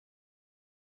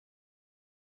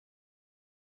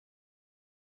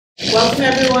Welcome,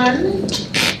 everyone.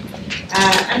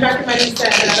 I'm Dr. Marisa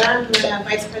Herrera. I'm the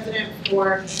Vice President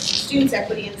for Students'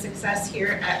 Equity and Success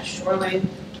here at Shoreline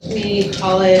Community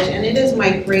College, and it is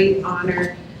my great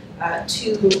honor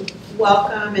to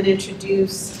welcome and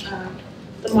introduce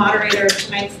the moderator of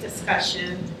tonight's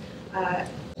discussion,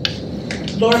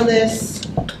 Lourdes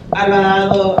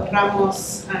Alvarado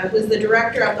Ramos, who is the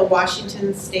Director of the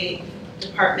Washington State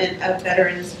Department of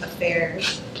Veterans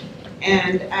Affairs.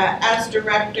 And as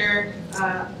director,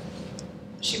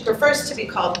 she prefers to be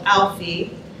called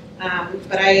Alfie,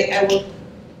 but I will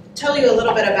tell you a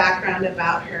little bit of background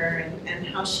about her and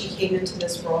how she came into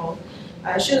this role.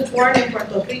 She was born in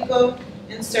Puerto Rico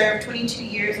and served 22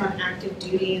 years on active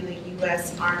duty in the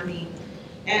U.S. Army.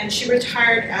 And she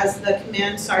retired as the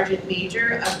Command Sergeant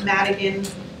Major of Madigan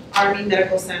Army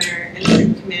Medical Center and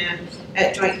Troop Command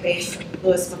at Joint Base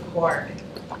Lewis McChord.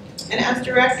 And as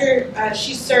director,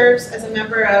 she serves as a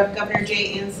member of Governor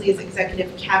Jay Inslee's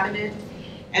executive cabinet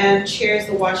and chairs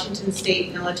the Washington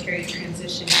State Military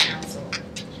Transition Council.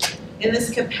 In this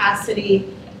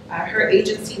capacity, her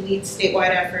agency leads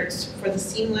statewide efforts for the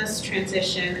seamless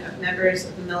transition of members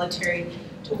of the military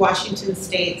to Washington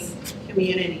State's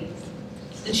communities.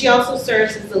 And she also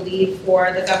serves as the lead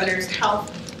for the Governor's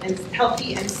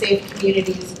Healthy and Safe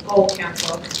Communities Goal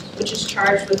Council, which is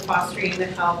charged with fostering the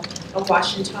health of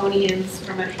Washingtonians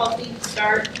from a healthy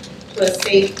start to a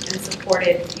safe and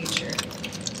supported future.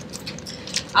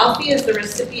 Alfie is the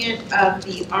recipient of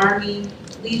the Army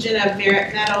Legion of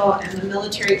Merit Medal and the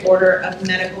Military Order of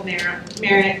Medical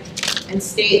Merit and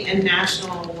state and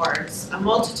national awards, a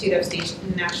multitude of state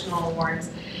and national awards.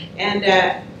 And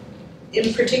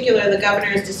in particular, the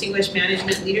Governor's Distinguished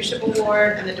Management Leadership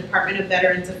Award and the Department of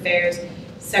Veterans Affairs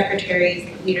Secretary's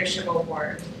Leadership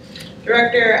Award.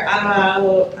 Director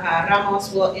Alvarado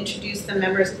Ramos will introduce the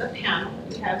members of the panel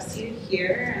we have seated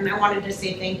here, and I wanted to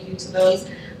say thank you to those,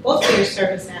 both for your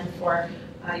service and for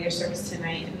your service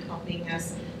tonight in helping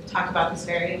us talk about this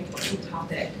very important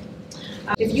topic.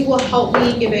 If you will help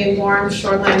me give a warm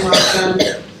Shoreline welcome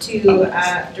to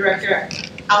Director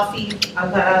Alfie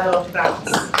Alvarado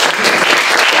Ramos.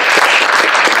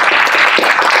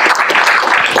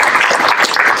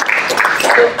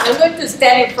 So I'm going to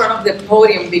stand in front of the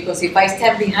podium because if I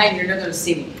stand behind, you're not going to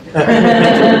see me. So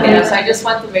I just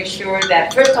want to make sure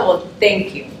that, first of all,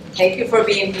 thank you. Thank you for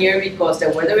being here because the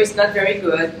weather is not very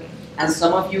good and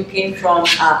some of you came from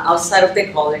outside of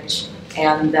the college,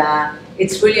 and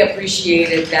it's really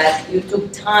appreciated that you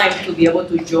took time to be able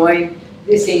to join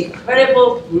this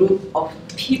incredible group of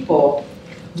people,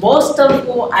 most of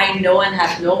whom I know and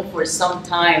have known for some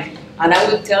time. And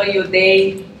I will tell you,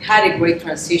 they had a great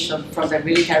transition from the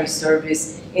military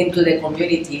service into the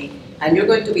community. And you're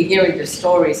going to be hearing the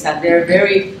stories, and they're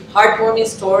very heartwarming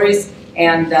stories,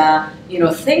 and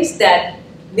things that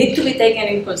need to be taken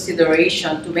in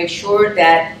consideration to make sure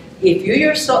that if you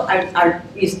yourself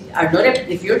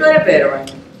if you're not a veteran,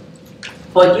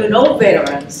 but you know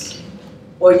veterans,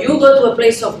 or you go to a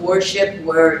place of worship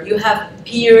where you have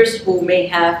peers who may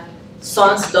have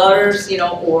sons, daughters,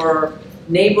 or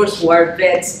neighbors who are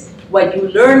vets, what you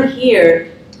learn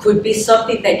here could be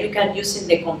something that you can use in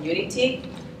the community,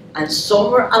 and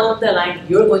somewhere along the line,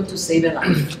 you're going to save a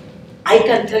life. I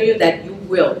can tell you that you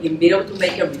will. You'll be able to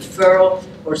make a referral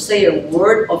or say a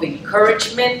word of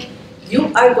encouragement.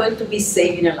 You are going to be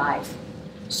saving a life.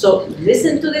 So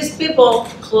listen to these people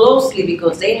closely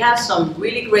because they have some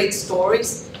really great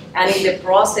stories, and in the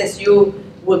process, you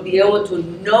will be able to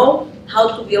know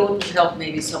how to be able to help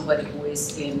maybe somebody who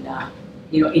is in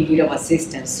need of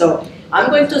assistance. So I'm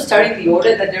going to start in the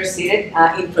order that they're seated,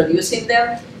 introducing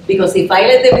them, because if I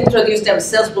let them introduce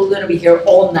themselves, we're going to be here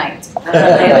all night.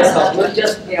 So we'll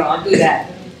just, I'll do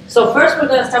that. So first we're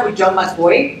going to start with John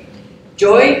McCoy.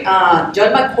 John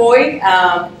McCoy,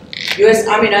 U.S.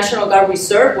 Army National Guard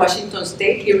Reserve, Washington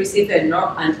State. He received an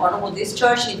honorable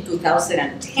discharge in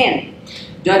 2010.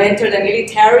 John entered the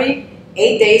military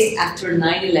 8 days after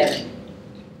 9/11.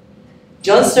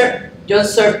 John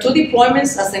served 2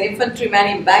 deployments as an infantryman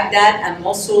in Baghdad and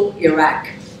Mosul, Iraq.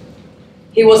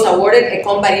 He was awarded a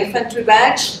Combat Infantry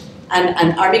Badge and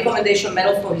an Army Commendation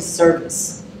Medal for his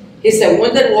service. He's a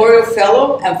Wounded Warrior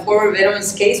Fellow and former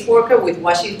Veterans Caseworker with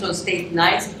Washington State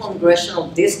 9th Congressional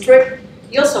District.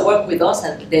 He also worked with us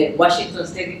at the Washington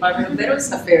State Department of Veterans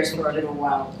Affairs for a little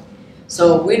while.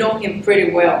 So we know him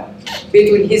pretty well.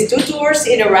 Between his 2 tours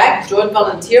in Iraq, John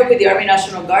volunteered with the Army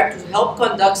National Guard to help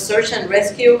conduct search and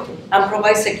rescue and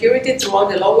provide security throughout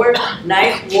the lower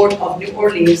 9th Ward of New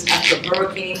Orleans after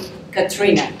Hurricane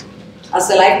Katrina. As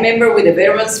a life member with the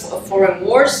Veterans of Foreign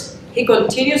Wars, he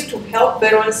continues to help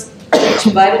veterans reach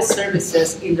vital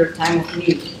services in their time of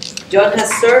need. John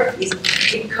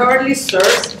he currently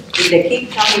serves in the King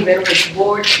County Veterans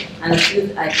Board, and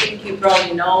I think you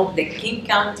probably know the King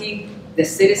County, the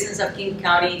citizens of King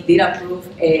County did approve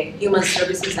a Human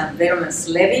Services and Veterans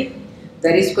Levy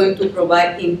that is going to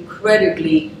provide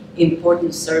incredibly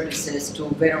important services to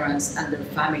veterans and their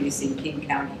families in King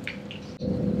County.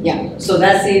 Yeah, so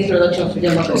that's the introduction of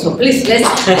John Marco. So please, let's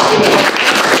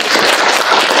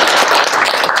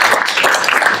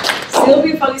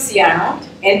Sylvia Feliciano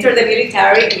entered the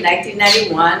military in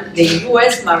 1991, the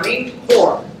U.S. Marine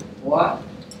Corps. What?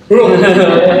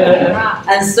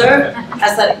 and served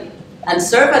as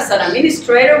an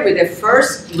administrator with the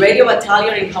 1st Radio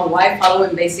Battalion in Hawaii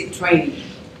following basic training.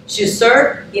 She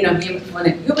served on a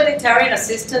humanitarian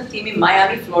assistance team in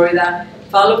Miami, Florida,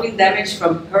 following damage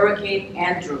from Hurricane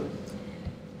Andrew.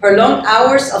 Her long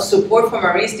hours of support for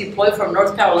Marines deployed from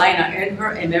North Carolina earned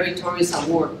her a meritorious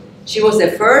award. She was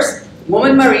the first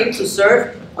woman Marine to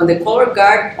serve on the color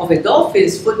guard of a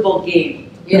Dolphins football game.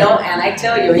 And I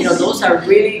tell you, those are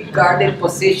really guarded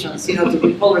positions, to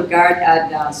be color guard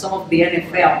at some of the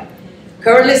NFL.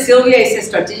 Currently, Sylvia is a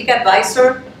strategic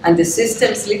advisor and the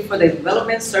systems lead for the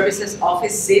Development Services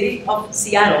Office, City of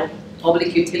Seattle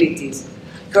Public Utilities.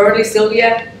 Currently,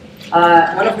 Sylvia,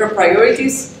 one of her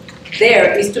priorities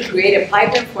there is to create a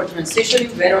pipeline for transitioning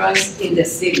veterans in the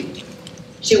city.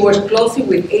 She works closely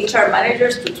with HR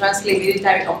managers to translate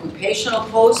military occupational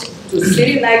posts to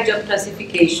city-like job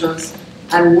classifications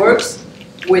and works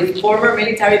with former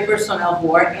military personnel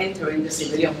who are entering the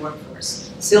civilian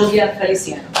workforce. Sylvia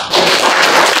Feliciano.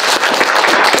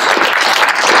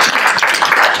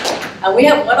 And we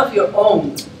have one of your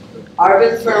own,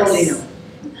 Arvin Ferolino,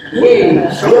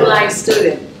 Shoreline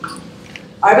student.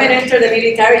 Arvin entered the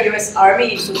military U.S.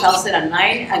 Army in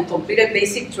 2009 and completed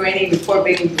basic training in Fort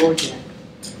Benning, Georgia.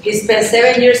 He spent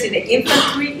 7 years in the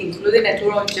infantry, including a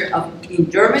tour in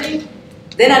Germany,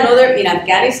 then another in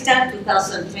Afghanistan,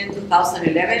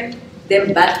 2010-2011,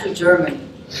 then back to Germany.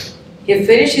 He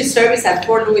finished his service at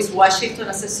Fort Lewis, Washington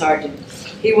as a sergeant.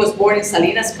 He was born in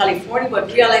Salinas, California,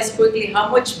 but realized quickly how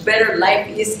much better life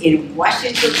is in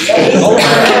Washington State,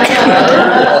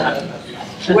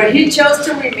 where he chose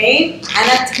to remain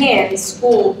and attend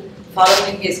school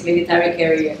following his military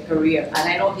career. And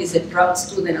I know he's a proud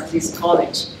student of this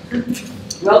college.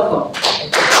 Welcome.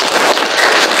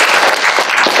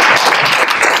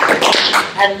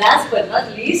 And last but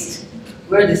not least,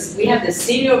 we have the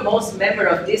senior most member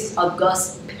of this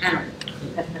august panel.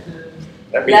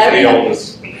 That means the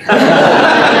oldest.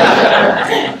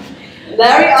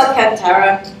 Larry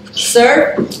Alcantara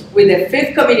served with the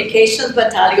 5th Communications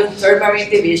Battalion, 3rd Marine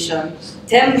Division,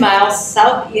 10 miles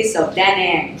southeast of Da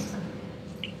Nang,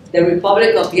 the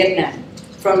Republic of Vietnam,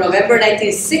 from November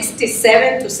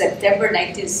 1967 to September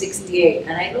 1968.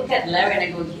 And I look at Larry and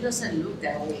I go, he doesn't look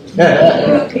that way.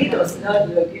 He does not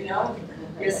look,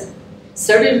 Yes.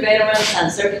 Serving veterans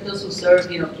and serving those who serve,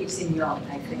 keeps him young,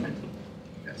 I think.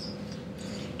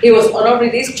 He was honorably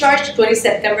discharged 20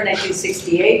 September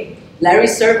 1968. Larry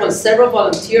served on several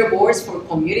volunteer boards for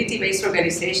community-based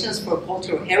organizations for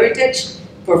cultural heritage,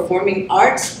 performing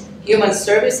arts, human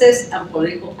services, and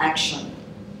political action.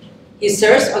 He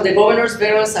serves on the Governor's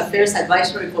Veterans Affairs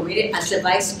Advisory Committee as the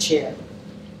Vice Chair.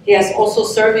 He has also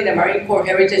served in the Marine Corps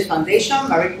Heritage Foundation,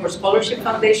 Marine Corps Scholarship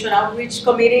Foundation Outreach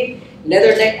Committee,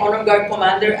 Leatherneck Honor Guard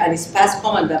Commander, and is past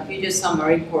commandant Puget Sound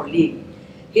Marine Corps League.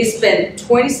 He spent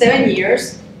 27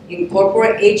 years in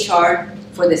corporate HR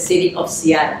for the city of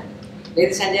Seattle.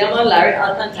 Ladies and gentlemen, Larry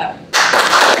Alcantara.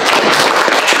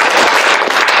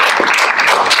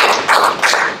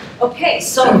 Okay,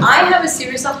 so I have a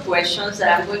series of questions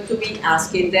that I'm going to be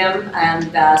asking them,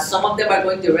 and some of them are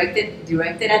going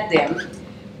directed at them,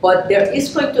 but there is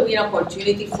going to be an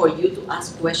opportunity for you to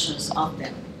ask questions of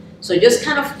them. So just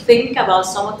kind of think about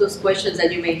some of those questions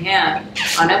that you may have,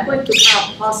 and I'm going to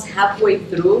kind of pause halfway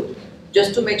through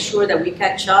just to make sure that we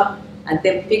catch up and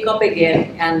then pick up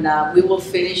again, and we will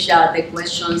finish the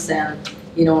questions, and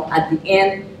at the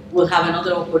end we'll have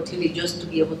another opportunity just to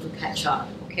be able to catch up,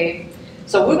 okay?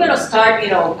 So we're going to start,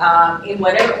 in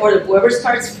whatever order, whoever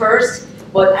starts first,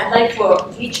 but I'd like for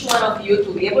each one of you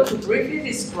to be able to briefly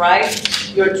describe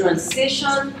your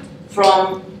transition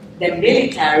from the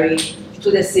military to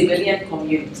the civilian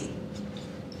community.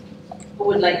 Who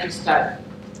would like to start?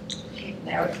 Okay,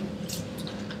 Larry.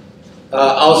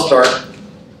 I'll start.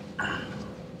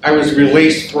 I was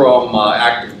released from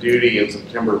active duty in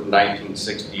September of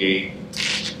 1968.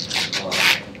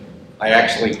 I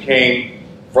actually came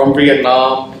from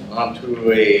Vietnam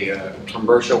onto a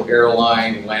commercial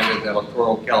airline, landed at El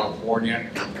Toro, California.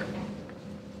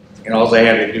 and all I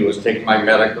had to do was take my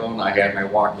medical, and I had my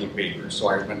walking papers. So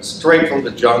I went straight from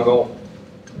the jungle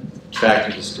back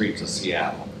to the streets of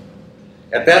Seattle.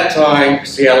 At that time,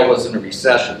 Seattle was in a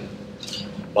recession.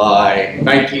 By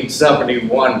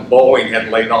 1971, Boeing had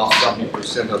laid off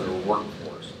 70% of their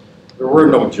workforce. There were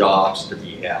no jobs to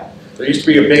be had. There used to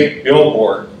be a big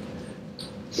billboard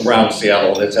around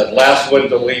Seattle that said, "Last one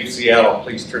to leave Seattle,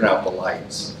 please turn out the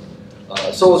lights."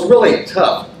 So it was really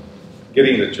tough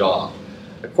getting the job.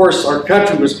 Of course, our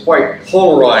country was quite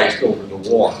polarized over the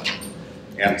war.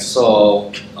 And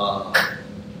so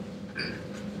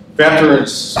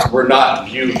veterans were not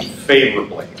viewed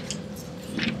favorably.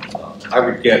 I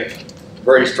would get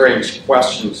very strange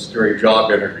questions during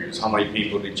job interviews. How many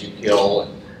people did you kill?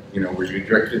 And, you know, were you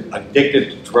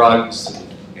addicted to drugs?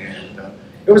 And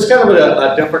it was kind of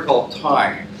a difficult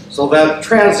time. So that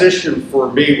transition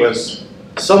for me was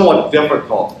somewhat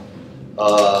difficult.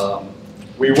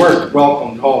 We weren't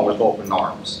welcomed home with open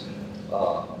arms.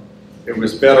 It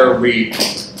was better we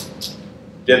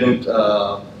didn't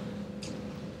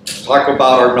talk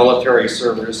about our military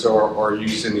service or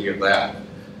use any of that.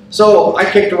 So I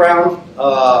kicked around,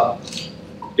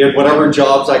 did whatever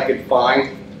jobs I could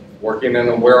find, working in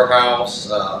a warehouse,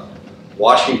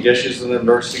 washing dishes in a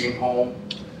nursing home,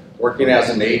 working as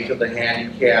an aide to the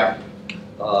handicapped.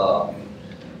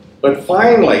 But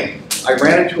finally, I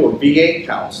ran into a VA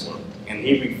counselor, and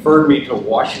he referred me to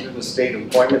Washington State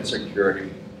Employment Security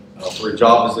for a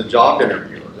job as a job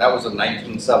interviewer. That was in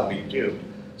 1972,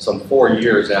 some 4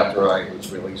 years after I was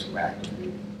released from active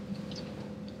duty.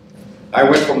 I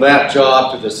went from that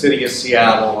job to the city of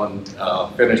Seattle and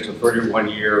finished a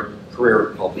 31-year career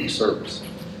in public service.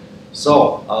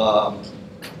 So,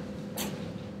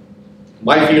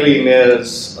 my feeling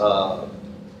is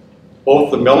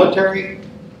both the military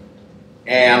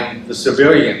and the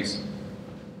civilians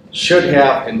should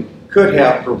have and could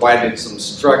have provided some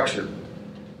structure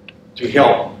to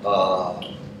help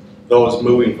those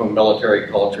moving from military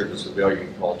culture to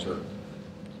civilian culture.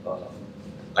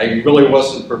 I really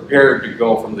wasn't prepared to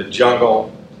go from the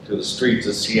jungle to the streets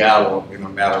of Seattle in a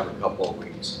matter of a couple of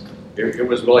weeks. It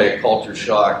was really a culture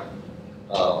shock.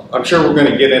 I'm sure we're going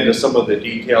to get into some of the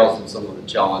details and some of the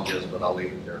challenges, but I'll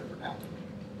leave it there for now.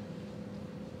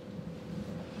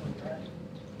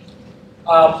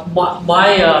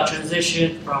 My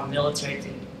transition from military to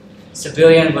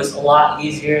civilian was a lot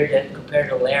easier than compared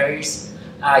to Larry's.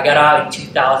 I got out in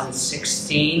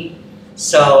 2016,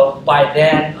 so by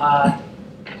then,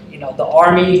 you know, the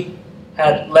Army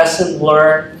had lessons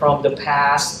learned from the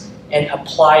past and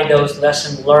applied those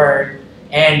lessons learned,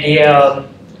 and I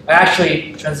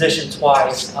actually transitioned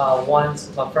twice. Once,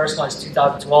 my first one is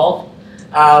 2012.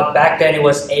 Back then it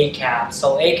was ACAP.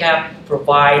 So ACAP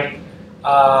provide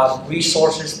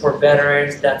resources for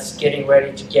veterans that's getting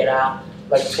ready to get out,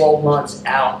 like 12 months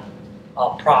out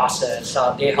process.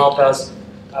 They help us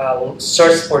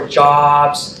search for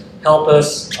jobs, help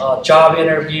us job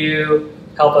interview,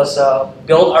 help us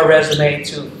build our resume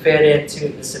to fit into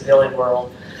the civilian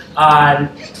world. And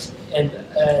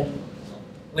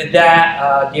with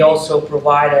that, they also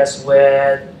provide us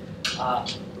with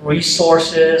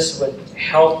resources, with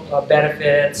health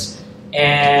benefits,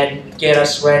 and get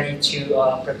us ready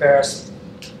to prepare us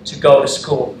to go to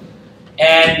school.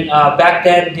 And back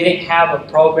then, they didn't have a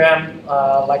program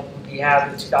like we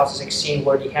have in 2016,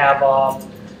 where they have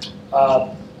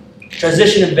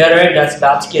transition veteran that's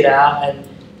about to get out, and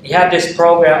we have this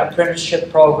program,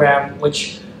 apprenticeship program,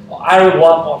 which from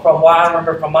what I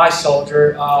remember from my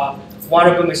soldier, one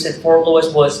of them is in Fort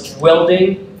Lewis was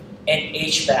welding and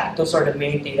HVAC. Those are the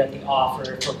main things that they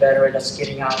offer for veteran that's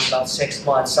getting out in about 6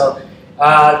 months. So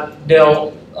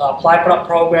they'll apply for that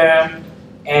program,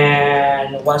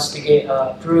 and once they get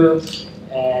approved,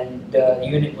 and the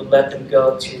unit would let them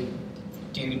go to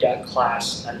do that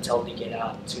class until they get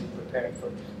out to prepare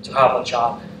to have a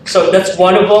job. So that's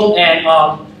one of them,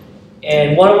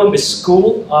 and one of them is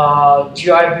school.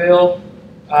 GI Bill,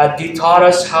 they taught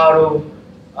us how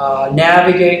to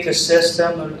navigate the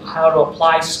system and how to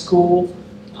apply school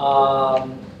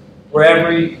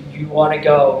wherever you want to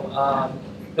go.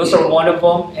 Those are one of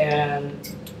them, and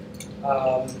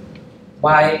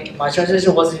my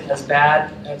transition wasn't as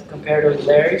bad as compared to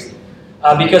Larry's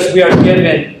because we are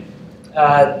given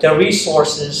the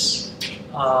resources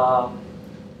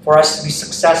for us to be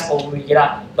successful when we get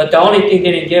out. But the only thing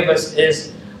they didn't give us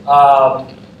is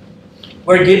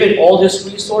we're given all these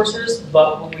resources,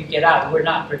 but when we get out, we're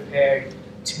not prepared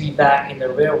to be back in the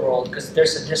real world because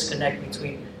there's a disconnect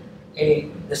between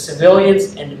the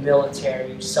civilians and the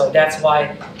military. So that's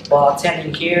why while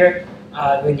attending here,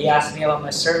 when they asked me about my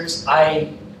service,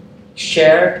 I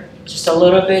share just a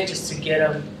little bit just to get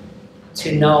them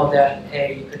to know that,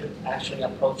 hey, you could actually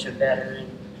approach a veteran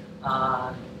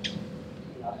at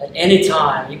any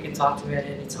time. You can talk to me at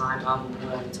any time. I'm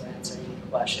willing to answer any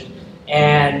question.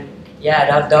 And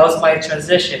yeah, that was my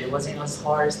transition. It wasn't as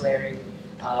hard as Larry.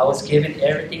 I was given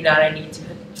everything that I need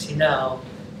to know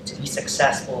to be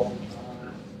successful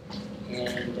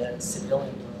in the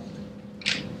civilian world.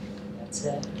 That's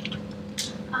it.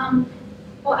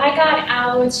 Well, I got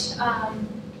out,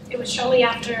 it was shortly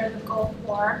after the Gulf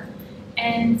War,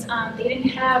 and they didn't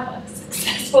have a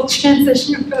successful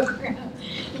transition program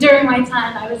during my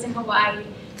time. I was in Hawaii,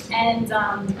 and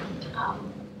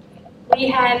we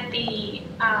had the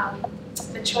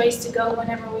choice to go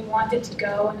whenever we wanted to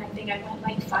go, and I think I went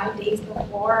like 5 days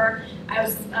before I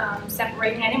was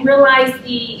separating. I didn't realize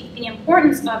the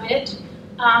importance of it.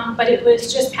 But it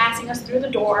was just passing us through the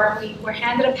door. We were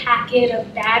handed a packet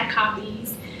of bad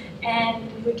copies, and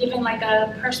we were given like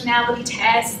a personality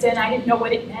test, and I didn't know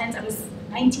what it meant. I was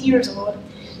 19 years old.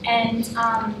 And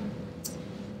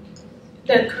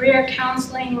the career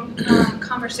counseling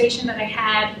conversation that I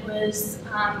had was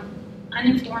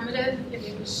uninformative. It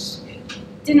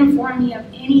didn't inform me of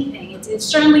anything. It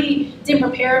certainly didn't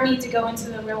prepare me to go into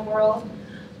the real world.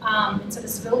 Into the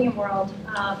civilian world.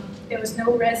 There was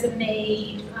no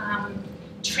resume,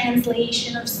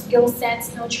 translation of skill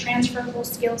sets, no transferable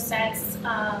skill sets,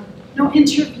 no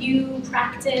interview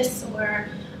practice or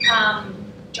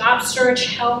job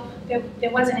search help.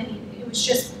 There wasn't any. It was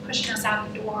just pushing us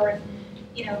out the door.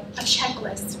 You know, a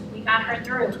checklist. We got her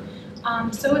through.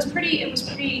 So it was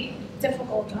pretty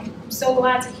difficult. I'm so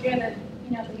glad to hear that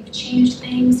that you've changed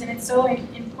things, and it's so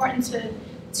important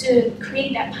to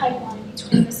create that pipeline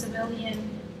between the civilian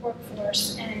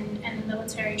workforce and the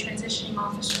military transitioning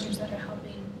officers that are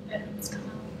helping veterans come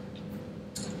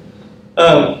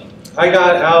out. I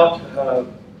got out a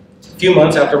few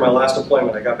months after my last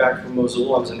deployment. I got back from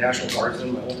Mosul. I was a National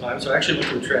Guardsman my whole time, so I actually went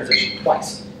through a transition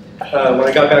twice. When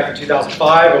I got back in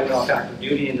 2005, I went off active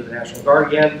duty into the National Guard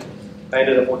again. I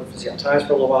ended up working for the Seattle Times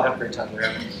for a little while, had a great time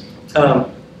there.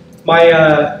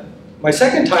 My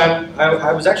second time,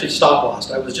 I was actually stop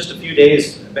lost. I was just a few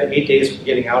days, about 8 days from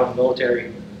getting out of the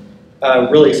military.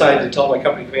 Really excited to tell my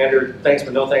company commander, thanks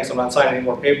but no thanks, I'm not signing any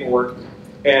more paperwork.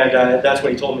 And that's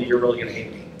when he told me, you're really gonna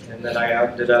hate me. And then I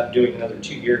ended up doing another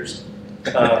 2 years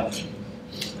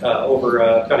over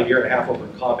about a year and a half over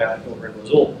in combat over in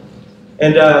Mosul.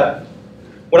 And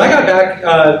when I got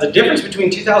back, the difference between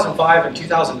 2005 and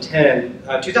 2010,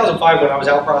 2005 when I was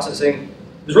out processing,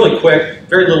 it was really quick,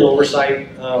 very little oversight.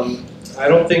 I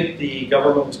don't think the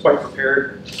government was quite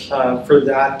prepared for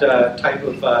that type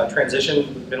of transition.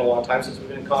 It's been a long time since we've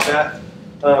been in combat.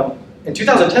 In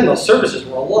 2010, those services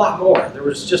were a lot more. There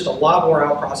was just a lot more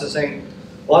out processing,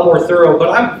 a lot more thorough, but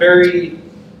I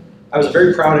was a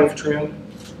very proud infantryman,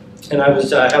 and I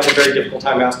was having a very difficult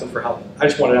time asking for help. I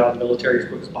just wanted out of the military as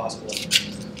quick as possible.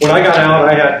 When I got out,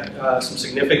 I had some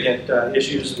significant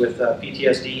issues with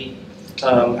PTSD.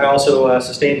 I also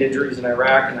sustained injuries in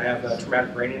Iraq, and I have a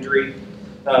traumatic brain injury.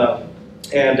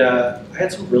 And I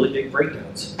had some really big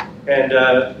breakdowns. And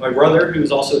my brother,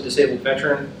 who's also a disabled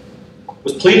veteran,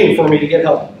 was pleading for me to get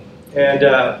help. And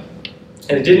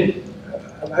it didn't,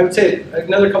 I would say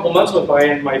another couple months went by,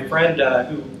 and my friend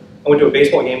who I went to a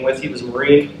baseball game with, he was a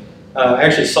Marine. I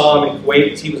actually saw him in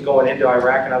Kuwait as he was going into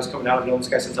Iraq, and I was coming out. I've known this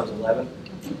guy since I was 11.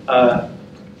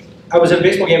 I was at a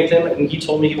baseball game with him, and he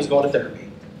told me he was going to therapy.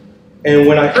 And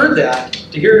when I heard that,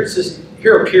 to hear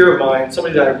a peer of mine,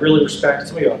 somebody that I really respect,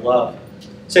 somebody I love,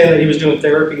 saying that he was doing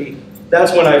therapy,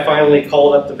 that's when I finally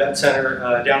called up the vet center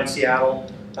down in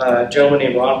Seattle. A gentleman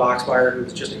named Ron Boxmeyer, who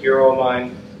was just a hero of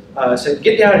mine, said,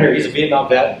 get down here. He's a Vietnam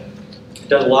vet,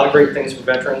 does a lot of great things for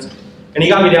veterans. And he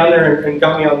got me down there and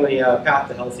got me on the path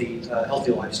to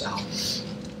healthy lifestyle.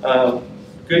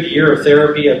 Good year of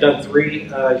therapy. I've done 3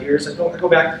 years. I go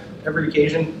back every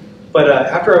occasion. But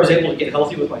after I was able to get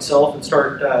healthy with myself and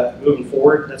start moving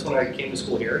forward, that's when I came to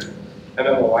school here. I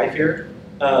met my wife here.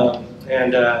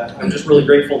 And I'm just really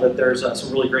grateful that there's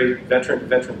some really great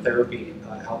veteran therapy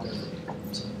out there for people.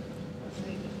 So.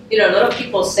 You know, a lot of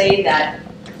people say that,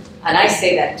 and I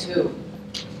say that too,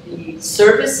 the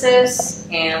services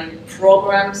and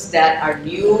programs that our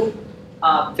new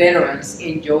veterans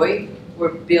enjoy were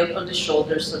built on the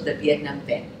shoulders of the Vietnam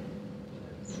vet.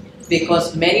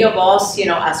 Because many of us, you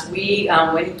know, as we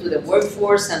went into the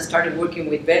workforce and started working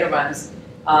with veterans,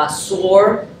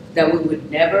 swore that we would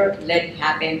never let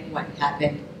happen what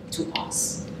happened to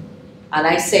us. And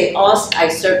I say us, I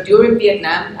served during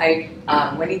Vietnam. I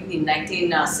went in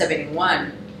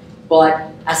 1971,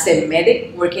 but as a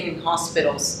medic working in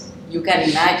hospitals, you can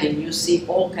imagine, you see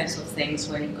all kinds of things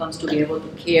when it comes to being able to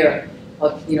care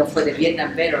for the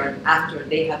Vietnam veteran after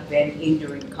they have been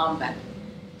injured in combat.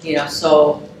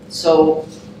 So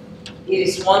it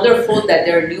is wonderful that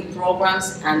there are new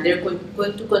programs and they're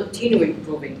going to continue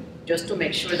improving just to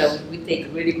make sure that we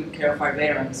take really good care of our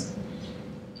veterans.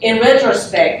 In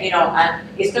retrospect, and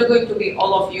it's not going to be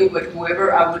all of you, but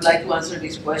whoever I would like to answer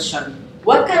this question,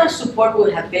 what kind of support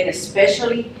would have been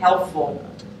especially helpful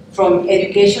from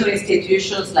educational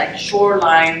institutions like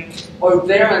Shoreline or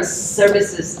Veterans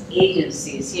Services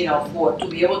agencies, to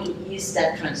be able to ease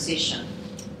that transition?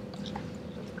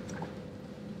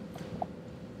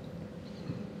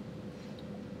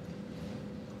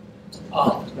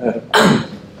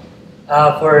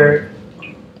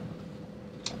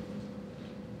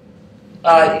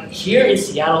 Here in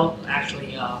Seattle,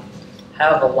 actually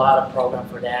have a lot of program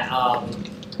for that.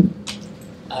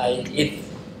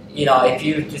 If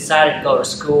you decided to go to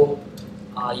school,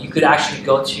 you could actually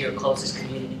go to your closest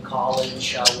community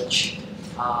college, which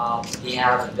they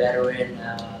have a veteran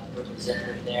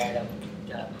representative there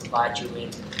that would provide you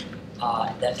with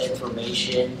that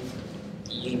information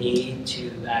you need to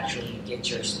actually get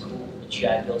your school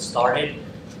GI Bill started.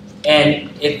 And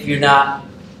if you're not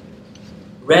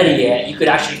ready yet, you could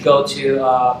actually go to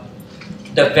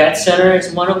the Vet Center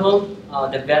is one of them.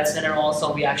 The Vet Center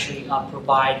also, we actually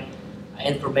provide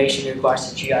information in regards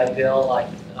to GI Bill, like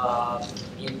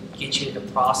get you the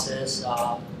process,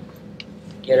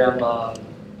 get them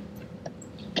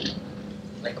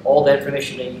like all the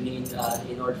information that you need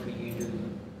in order for you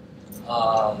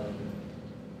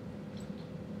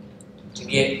to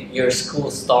get your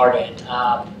school started.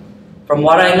 From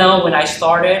what I know, when I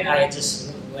started,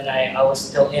 when I was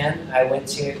still in, I went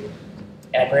to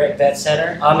Everett Vet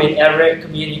Center. Everett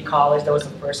Community College. That was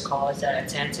the first college that I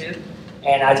attended to.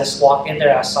 And I just walked in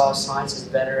there, I saw signs as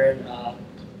veterans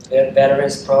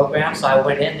program. So I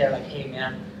went in there like, hey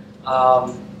man, I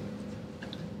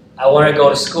want to go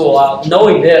to school.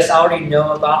 Knowing this, I already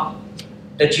know about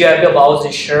the GI Bill, but I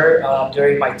wasn't sure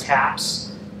during my TAPS.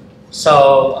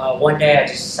 So one day I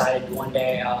just decided, it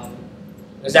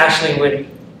was actually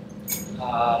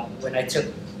when I took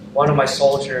one of my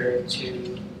soldiers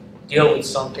to deal with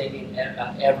something in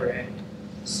Everett.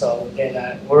 So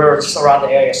then we're just around the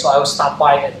area. So I would stop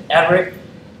by at Everett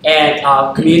and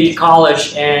community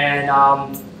college and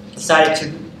decided to,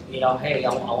 hey,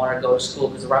 I want to go to school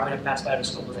because right when I passed by the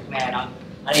school, I was like, man,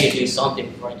 I need to do something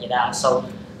before I get out. So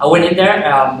I went in there,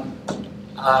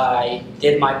 I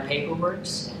did my paperwork, and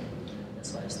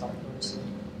that's why I started going to school.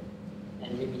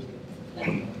 And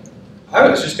maybe I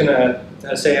was just going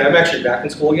to say I'm actually back in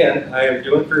school again. I am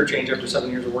doing a career change after 7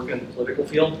 years of working in the political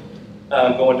field.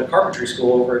 Going to carpentry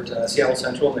school over at Seattle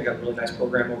Central, and they got a really nice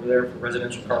program over there for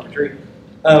residential carpentry.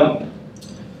 By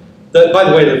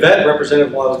the way, the vet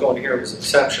representative while I was going to here was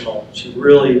exceptional. She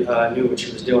really knew what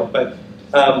she was doing. But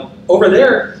over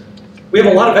there, we have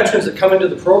a lot of veterans that come into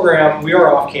the program. We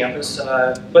are off campus,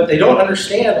 but they don't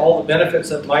understand all the benefits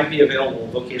that might be available: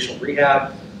 vocational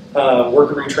rehab,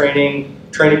 worker retraining,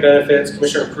 training benefits,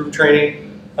 commissioner approved training.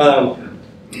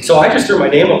 So I just threw my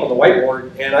name up on the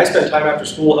whiteboard, and I spent time after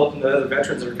school helping the other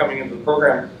veterans that are coming into the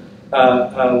program.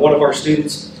 One of our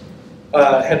students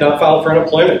had not filed for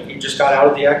unemployment. He just got out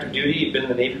of the active duty. He'd been in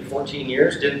the Navy for 14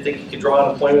 years, didn't think he could draw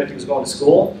unemployment if he was going to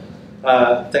school.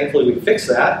 Thankfully, we fixed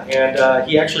that, and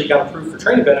he actually got approved for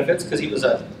training benefits because he was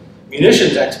a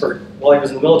munitions expert while he was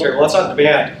in the military. Well, that's not in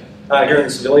demand here in the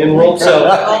civilian world. So,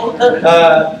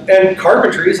 and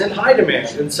carpentry is in high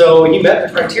demand, and so he met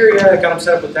the criteria, got him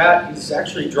set up with that. He's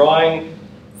actually drawing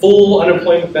full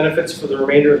unemployment benefits for the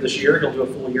remainder of this year. He'll do a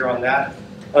full year on that.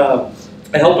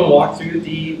 I helped him walk through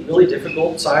the really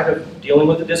difficult side of dealing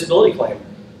with a disability claim.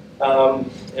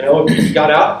 He got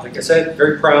out, like I said,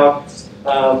 very proud,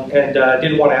 and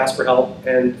didn't want to ask for help.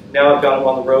 And now I've got him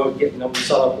on the road, getting him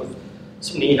set up with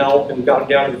some knee help, and got him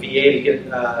down to the VA to get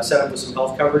set up with some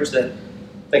health coverage that,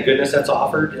 thank goodness, that's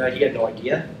offered. He had no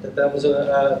idea that that was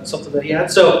something that he had.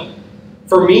 So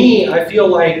for me, I feel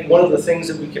like one of the things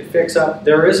that we could fix up,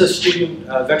 there is a student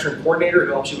veteran coordinator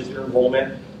who helps you with your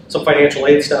enrollment, some financial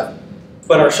aid stuff.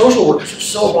 But our social workers are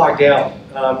so bogged down,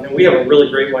 and we have a really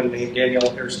great one named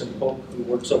Danielle Hairston Pope who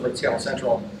works over at Seattle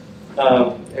Central,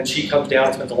 and she comes down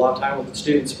and spends a lot of time with the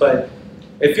students. But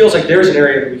it feels like there's an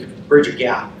area that we could bridge a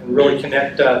gap and really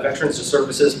connect veterans to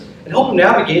services and help them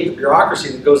navigate the bureaucracy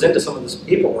that goes into some of this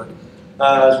paperwork.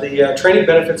 The training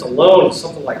benefits alone is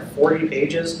something like 40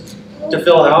 pages to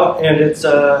fill out, and it's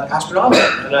astronomical.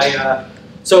 And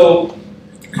so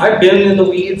I've been in the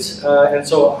weeds, and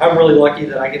so I'm really lucky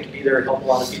that I get to be there and help a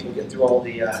lot of people get through all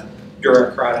the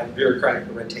bureaucratic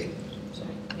red tape. So.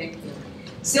 Thank you.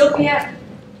 Sylvia,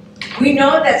 We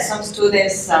know that some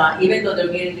students, even though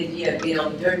they're getting the GI Bill,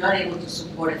 they're not able to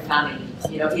support a family.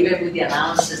 You know, even with the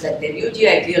allowances, like the new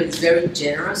GI Bill is very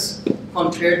generous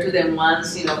compared to the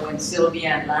ones, you know, when Sylvia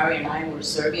and Larry and I were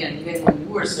serving, and even when you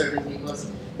were serving,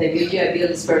 because the new GI Bill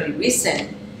is fairly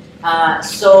recent.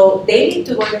 So they need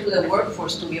to go into the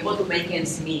workforce to be able to make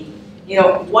ends meet. You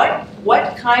know,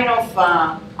 what kind of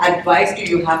advice do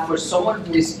you have for someone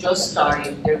who is just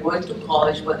starting, they're going to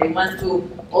college, but they want to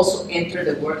also enter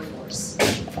the workforce?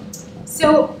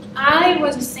 So I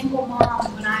was a single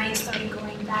mom when I started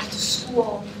going back to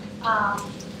school.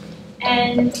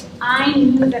 And I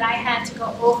knew that I had to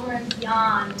go over and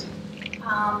beyond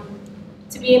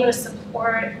to be able to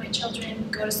support my children,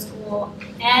 go to school,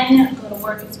 and go to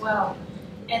work as well.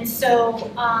 And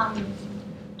so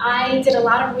I did a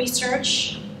lot of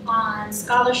research on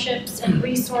scholarships and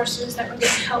resources that were going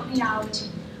to help me out.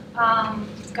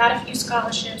 Got a few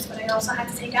scholarships, but I also had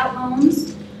to take out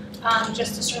loans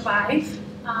just to survive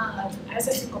as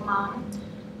a single mom.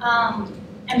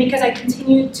 And because I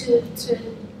continued to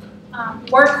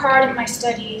work hard in my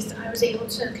studies, I was able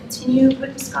to continue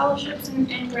with the scholarships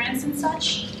and grants and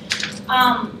such.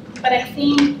 But I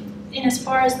think, in as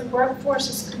far as the workforce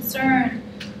is concerned,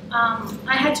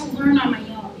 I had to learn on my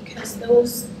own because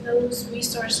those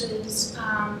resources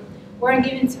weren't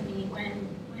given to me when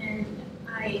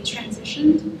I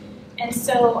transitioned. And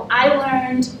so I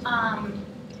learned,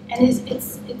 and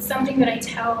it's something that I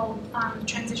tell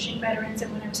transitioning veterans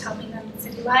and when I was helping them in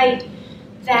City Light,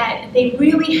 that they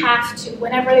really have to,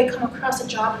 whenever they come across a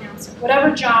job announcement,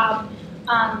 whatever job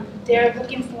they're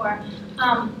looking for,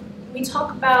 we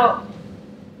talk about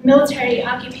military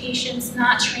occupations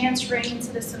not transferring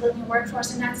into the civilian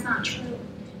workforce, and that's not true.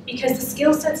 Because the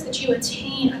skill sets that you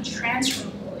attain are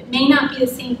transferable. It may not be the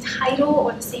same title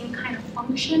or the same kind of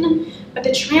function, but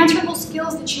the transferable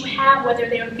skills that you have, whether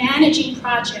they're managing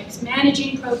projects,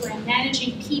 managing programs,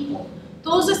 managing people,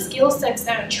 those are skill sets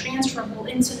that are transferable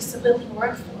into the civilian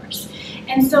workforce.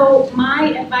 And so my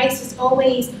advice is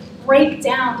always break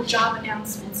down the job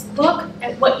announcements. Look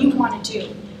at what you want to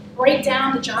do. Break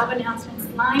down the job announcements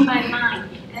line by line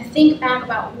and think back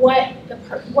about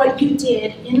what you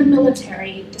did in the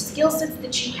military, the skill sets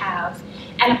that you have,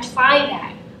 and apply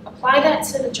that. Apply that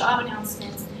to the job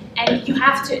announcements. And you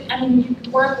have to, you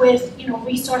work with,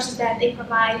 resources that they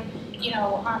provide,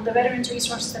 the veterans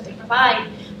resources that they provide.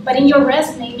 But in your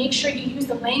resume, make sure you use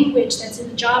the language that's in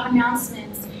the job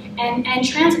announcements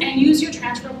and use your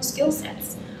transferable skill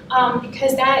sets.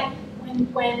 Because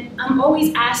when I'm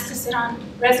always asked to sit on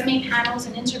resume panels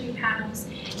and interview panels,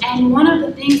 and one of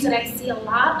the things that I see a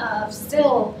lot of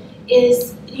still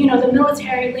is, the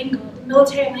military lingo, the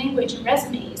military language in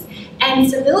resumes. And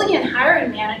civilian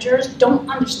hiring managers don't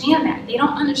understand that. They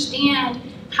don't understand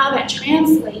how that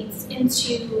translates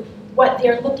into what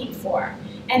they're looking for.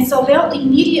 And so they'll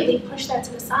immediately push that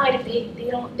to the side if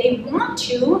they want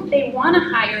to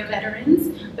hire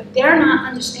veterans, but they're not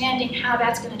understanding how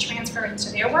that's going to transfer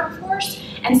into their workforce.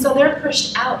 And so they're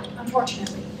pushed out,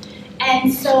 unfortunately.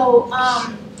 And so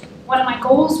one of my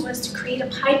goals was to create a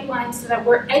pipeline so that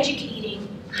we're educating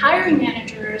hiring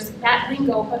managers that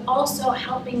lingo, but also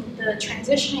helping the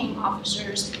transitioning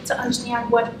officers to understand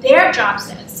what their job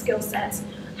sets, skill sets,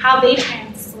 how they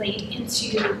translate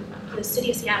into the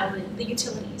city of Seattle, the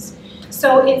utilities.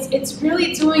 So it's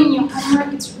really doing your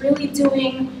homework, it's really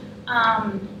doing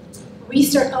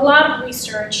research, a lot of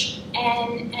research,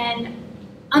 and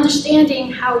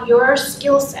understanding how your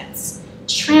skill sets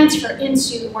transfer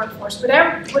into the workforce.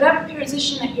 Whatever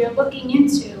position that you're looking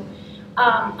into,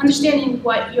 understanding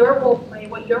what your role play,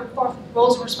 what your core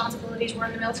roles and responsibilities were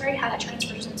in the military, how that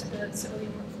transfers into the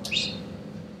civilian workforce.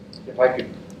 If I could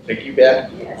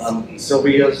piggyback Yes, on please.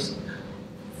 Sylvia's.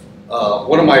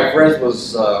 One of my friends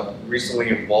was recently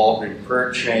involved in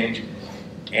career change,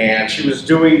 and she was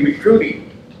doing recruiting,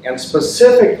 and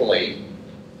specifically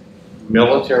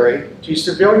military to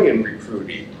civilian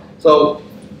recruiting. So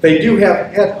they do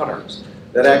have headhunters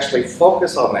that actually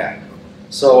focus on that.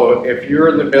 So if you're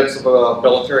in the midst of a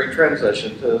military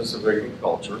transition to civilian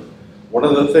culture, one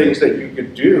of the things that you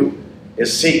could do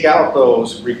is seek out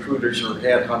those recruiters or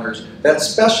headhunters that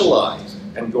specialize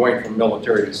in going from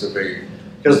military to civilian.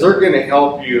 Because they're going to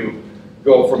help you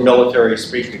go from military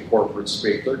speak to corporate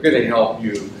speak. They're going to help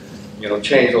you,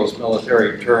 change those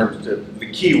military terms to the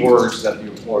key words that the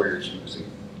employer is using.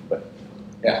 But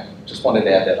yeah, just wanted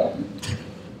to add that up.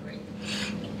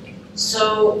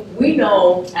 So we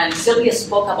know, and Sylvia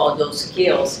spoke about those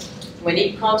skills, when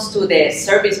it comes to the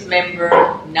service member,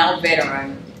 now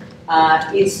veteran,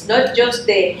 it's not just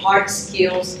the hard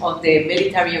skills of the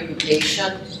military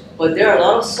occupation, but there are a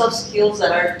lot of soft skills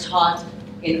that are taught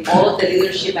in all of the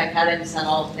leadership academies and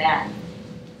all of that.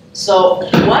 So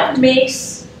what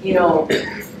makes,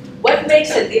 what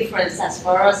makes a difference as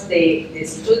far as the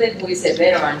student who is a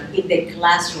veteran in the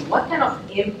classroom? What kind of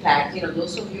impact,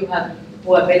 those of you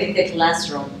who have been in the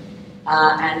classroom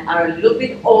and are a little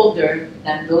bit older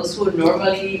than those who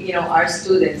normally, are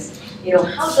students,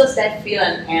 how does that feel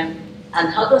and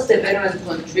how does the veteran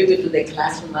contribute to the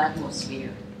classroom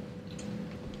atmosphere?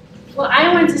 Well,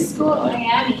 I went to school in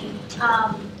Miami.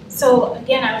 So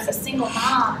again, I was a single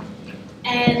mom.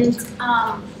 And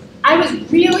I was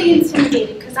really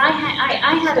intimidated because I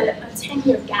had a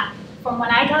 10-year gap from when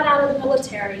I got out of the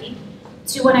military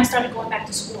to when I started going back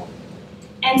to school.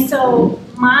 And so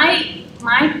my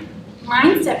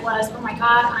mindset was, oh my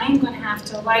God, I'm going to have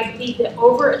to be the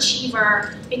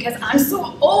overachiever because I'm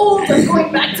so old. I'm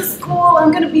going back to school. I'm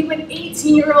going to be with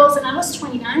 18-year-olds, and I was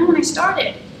 29 when I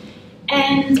started.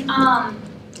 And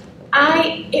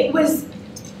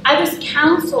I was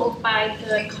counseled by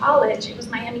the college. It was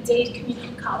Miami-Dade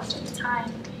Community College at the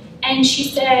time. And she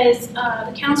says,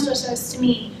 the counselor says to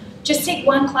me, just take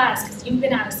one class because you've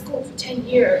been out of school for 10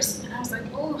 years. And I was like,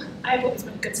 oh, I've always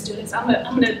been a good student, so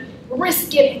I'm gonna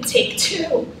risk it and take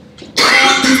two.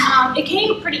 And it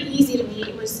came pretty easy to me.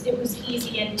 It was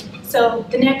easy. And so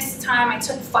the next time I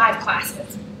took 5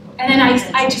 classes. And then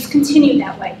I just continued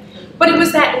that way. But it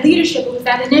was that leadership, it was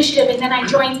that initiative, and then I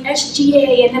joined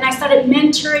SGA, and then I started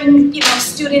mentoring,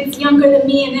 students younger than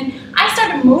me, and then I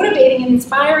started motivating and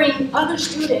inspiring other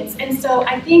students. And so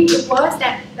I think it was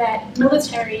that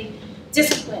military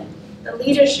discipline, the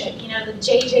leadership, the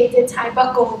JJ did tie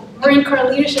buckle, Marine Corps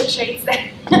leadership traits that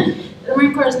the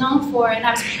Marine Corps is known for, and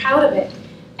I was proud of it.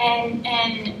 And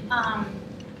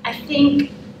I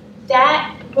think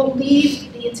that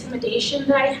relieved the intimidation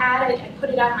that I had. I put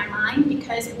it out of my mind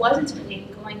because it was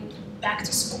intimidating going back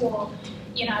to school.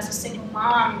 As a single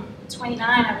mom,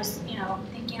 29, I was,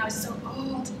 thinking I was so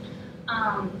old.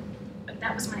 But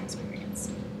that was my experience.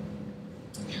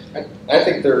 I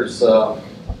think there's, certain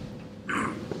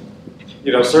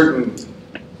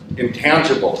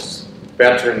intangibles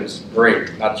veterans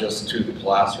bring, not just to the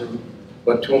classroom,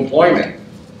 but to employment.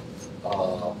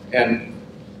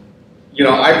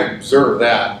 I've observed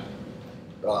that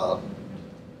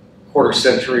quarter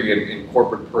century in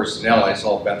corporate personnel. I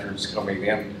saw veterans coming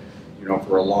in,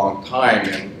 for a long time,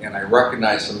 and I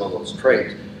recognized some of those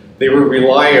traits. They were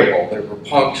reliable, they were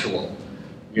punctual,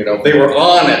 they were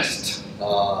honest,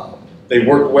 they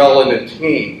worked well in a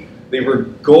team, they were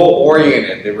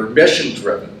goal-oriented, they were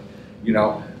mission-driven.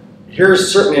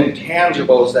 Here's certain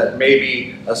intangibles that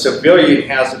maybe a civilian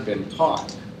hasn't been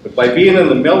taught, but by being in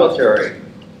the military,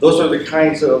 those are the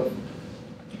kinds of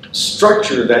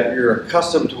structure that you're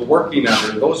accustomed to working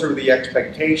under. Those are the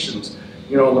expectations.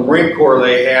 In the Marine Corps,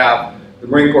 they have the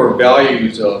Marine Corps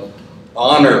values of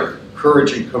honor,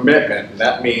 courage, and commitment.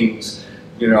 That means,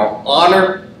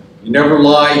 honor, you never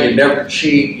lie, you never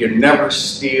cheat, you never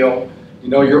steal.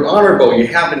 You're honorable, you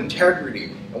have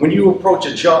integrity. And when you approach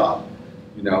a job,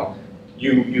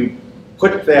 you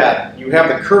put that, you have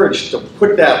the courage to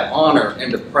put that honor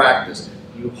into practice.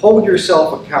 You hold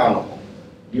yourself accountable.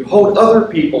 You hold other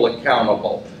people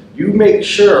accountable. You make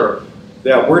sure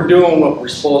that we're doing what we're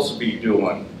supposed to be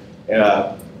doing,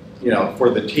 for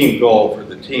the team goal, for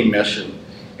the team mission.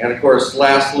 And of course,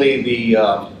 lastly,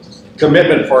 the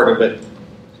commitment part of it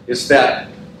is that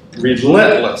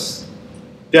relentless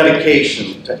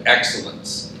dedication to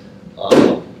excellence.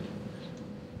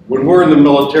 When we're in the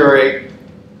military,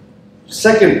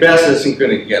 second best isn't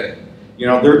going to get it.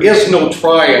 There is no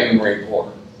try in the Marine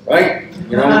Corps, right?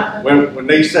 When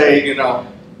they say, you're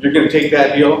going to take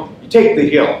that hill, you take the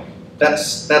hill.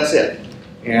 That's it.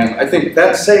 And I think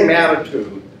that same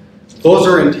attitude, those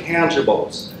are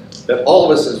intangibles that all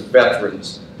of us as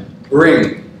veterans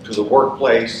bring to the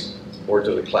workplace or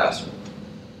to the classroom.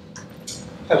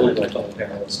 I believe my fellow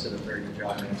panelists did a very good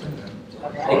job answering that.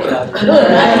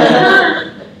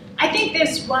 I think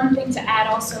there's one thing to add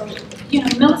also.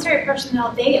 Military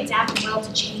personnel, they adapt well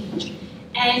to change.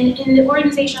 And in the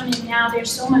organization I'm in now,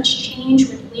 there's so much change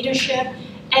with leadership.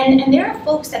 And there are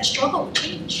folks that struggle with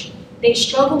change. They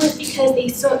struggle with because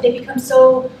they become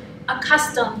so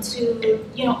accustomed to,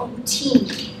 a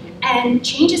routine. And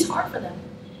change is hard for them.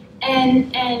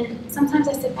 And sometimes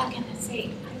I sit back and I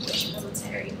say, I wish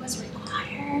military was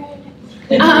required.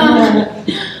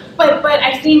 But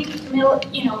I think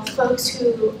folks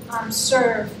who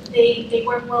serve, they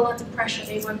work well under pressure,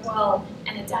 they work well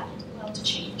and adapt well to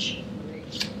change.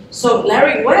 So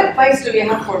Larry, what advice do you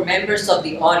have for members of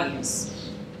the audience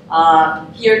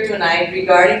here tonight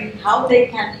regarding how they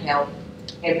can help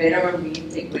a veteran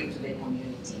reintegrate to the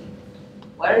community?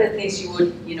 what are the things you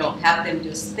would, have them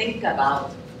just think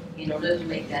about in order to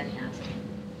make that happen?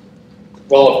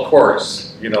 Well, of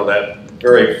course, that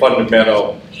very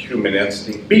fundamental human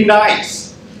instinct. Be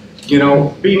nice.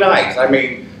 Be nice. I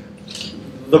mean,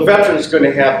 the veteran's going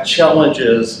to have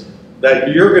challenges that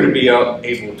you're going to be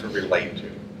able to relate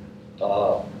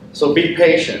to. So be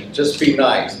patient. Just be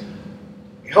nice.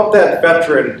 Help that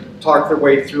veteran talk their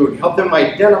way through and help them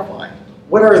identify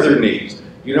what are their needs.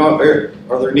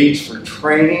 Are there needs for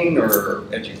training or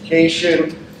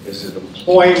education? Is it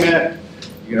employment?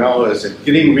 Is it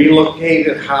getting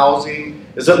relocated, housing?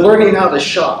 Is it learning how to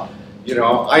shop?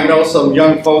 I know some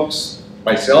young folks,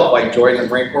 myself, I joined the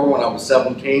Marine Corps when I was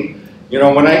 17.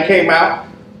 When I came out,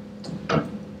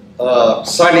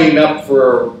 signing up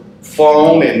for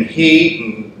phone and heat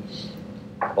and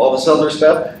all this other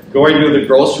stuff, going to the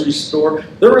grocery store,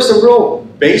 there were some real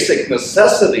basic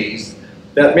necessities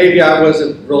that maybe I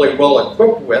wasn't really well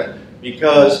equipped with,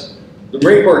 because the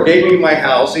Marine Corps gave me my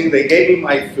housing, they gave me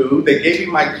my food, they gave me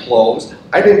my clothes.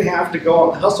 I didn't have to go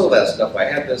out and hustle that stuff. I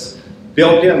had this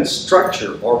built-in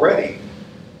structure already.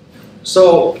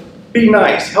 So be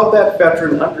nice, help that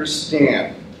veteran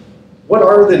understand what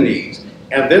are the needs.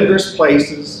 And then there's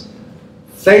places,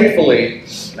 thankfully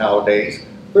nowadays,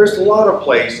 there's a lot of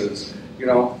places.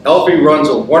 Elfie runs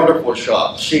a wonderful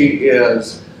shop. She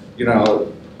is,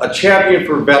 a champion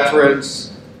for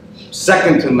veterans,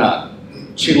 second to none.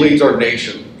 She leads our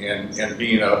nation in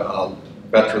being a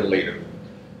veteran leader.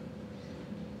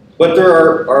 But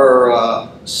there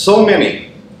are so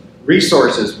many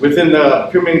resources within the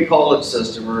community college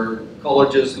system, or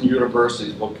colleges and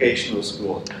universities, vocational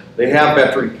schools. They have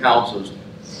veteran counselors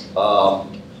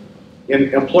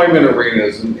in employment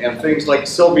arenas and things like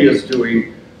Sylvia's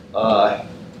doing,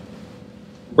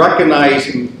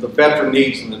 recognizing the veteran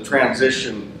needs and the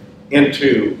transition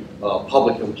into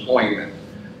public employment.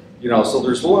 So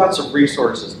there's lots of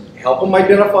resources. Help them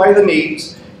identify the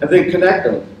needs and then connect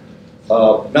them.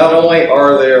 Not only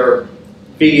are there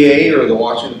VA, or the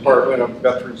Washington Department of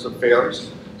Veterans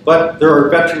Affairs, but there are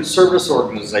veteran service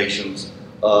organizations.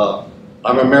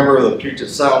 I'm a member of the Puget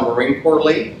Sound Marine Corps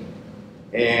League,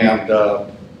 and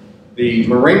the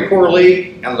Marine Corps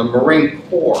League and the Marine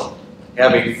Corps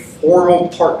have a formal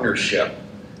partnership.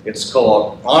 It's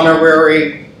called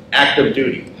Honorary Active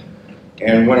Duty.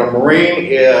 And when a Marine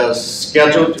is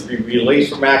scheduled to be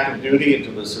released from active duty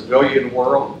into the civilian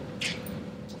world,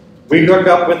 we hook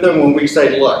up with them when we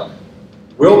say, look,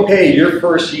 we'll pay your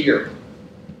first year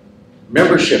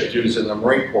membership dues in the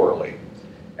Marine Corps League,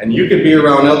 and you can be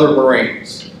around other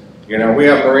Marines. We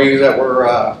have Marines that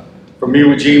were from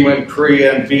Iwo Jima and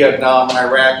Korea and Vietnam,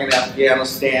 Iraq and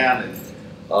Afghanistan.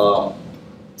 And,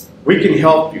 we can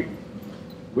help you.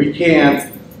 We've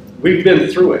been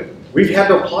through it. We've had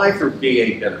to apply for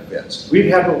VA benefits.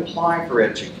 We've had to apply for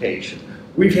education.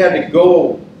 We've had to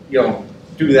go,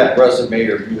 do that resume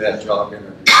or do that job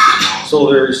interview. So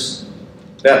there's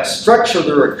that structure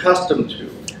they're accustomed to.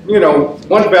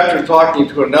 One veteran talking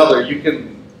to another, you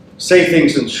can say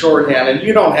things in shorthand and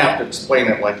you don't have to explain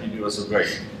it like you do a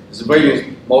civilian.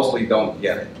 Civilians mostly don't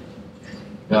get it.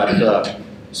 But,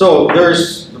 so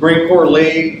there's the Marine Corps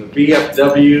League, the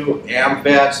VFW,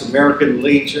 AMVETS, American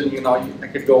Legion, I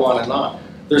could go on and on.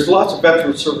 There's lots of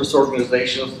veteran service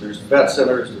organizations, there's vet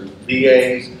centers, there's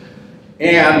VAs,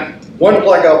 and one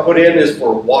plug I'll put in is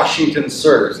for Washington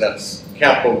Serves. That's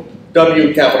capital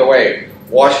W, capital A,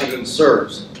 Washington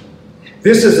Serves.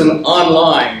 This is an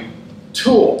online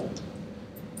tool.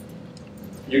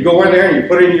 You go in there and you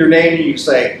put in your name and you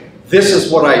say, this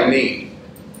is what I need.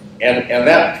 And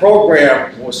that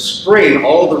program will screen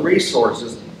all of the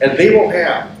resources, and they will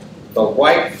have the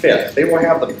right fit. They will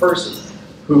have the person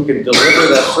who can deliver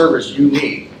that service you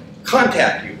need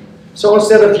contact you. So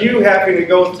instead of you having to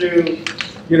go through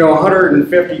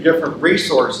 150 different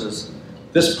resources,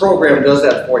 this program does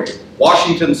that for you.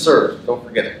 Washington Serves, don't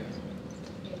forget it.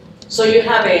 So you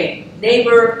have a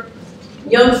neighbor,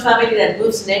 young family that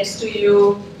moves next to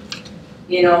you.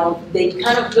 They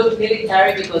kind of look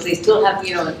military because they still have,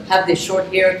 have the short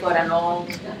haircut and all.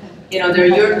 They're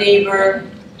your neighbor.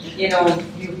 You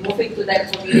move into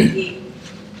that community.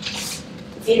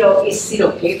 Is it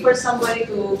okay for somebody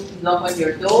to knock on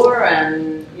your door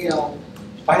and,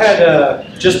 I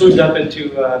had just moved up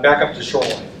back up to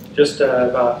Shoreline, just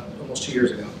about almost 2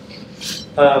 years ago.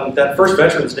 That first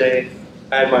Veterans Day,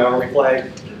 I had my Army flag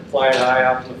flying high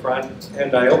out in the front,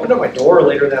 and I opened up my door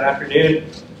later that afternoon.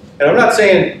 And I'm not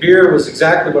saying beer was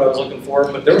exactly what I was looking for,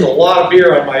 but there was a lot of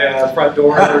beer on my front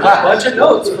door. And there was a bunch of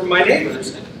notes from my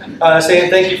neighbors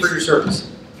saying thank you for your service,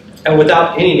 and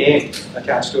without any name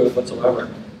attached to it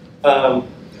whatsoever.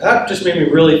 That just made me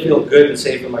really feel good and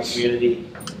safe in my community.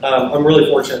 I'm really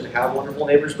fortunate to have wonderful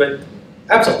neighbors, but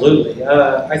absolutely.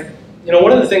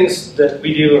 One of the things that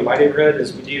we do in my neighborhood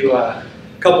is we do a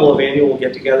couple of annual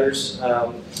get-togethers,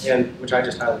 and which I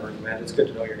just highly recommend. It's good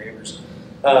to know your neighbors.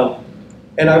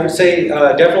 And I would say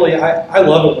definitely, I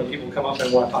love it when people come up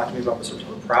and want to talk to me about my service.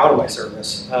 I'm proud of my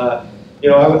service.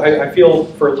 I feel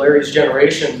for Larry's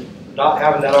generation, not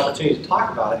having that opportunity to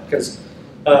talk about it, because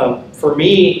for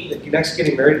me, next to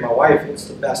getting married to my wife, it's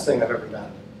the best thing I've ever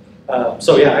done.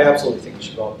 So yeah, I absolutely think you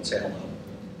should go up and say hello.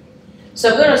 So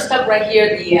I'm going to stop right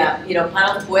here, the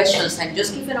panel questions, and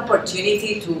just give an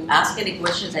opportunity to ask any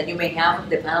questions that you may have of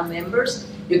the panel members.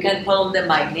 You can call them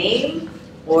by name,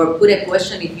 or put a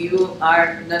question if you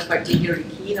are not particularly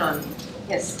keen on.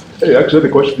 Yes. Hey, actually, I have a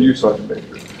question for you, Sergeant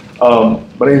Major.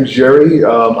 My name is Jerry.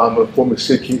 I'm a former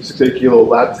 68 Kilo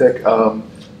lab tech on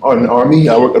the Army.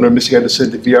 I work under Missy Anderson,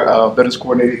 the Veterans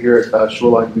Coordinator here at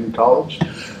Shoreline Community College.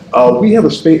 We have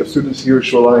a spate of students here at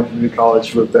Shoreline Community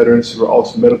College who are veterans who are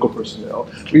also medical personnel.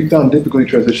 We found difficulty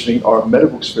transitioning our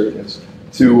medical experience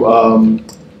to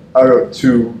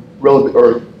relevant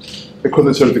or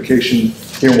equivalent certification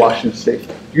here in Washington State.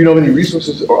 Do you know of any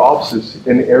resources or offices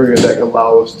in the area that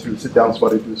allow us to sit down with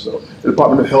somebody to do so? The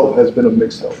Department of Health has been a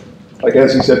mixed help. Like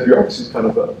as you said, bureaucracy is kind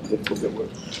of a difficult bit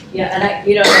with. Yeah, and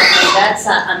that's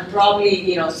and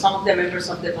probably some of the members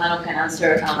of the panel can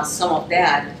answer some of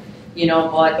that.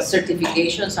 But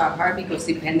certifications are hard because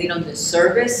depending on the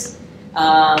service,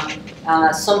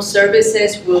 some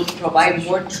services will provide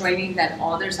more training than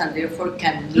others, and therefore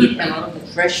can meet a lot of the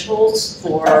thresholds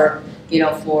for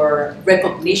for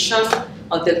recognition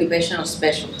of the occupational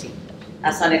specialty.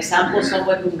 As an example,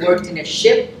 someone who worked in a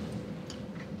ship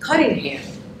cutting hair,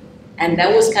 and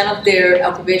that was kind of their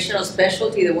occupational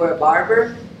specialty. They were a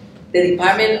barber. The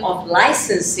Department of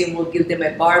Licensing will give them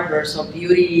a barber's or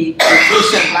beauty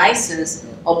beautician license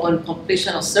upon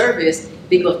completion of service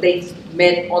because they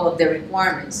met all of the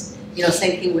requirements.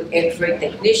 Same thing with X-ray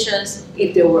technicians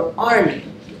if they were Army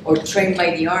or trained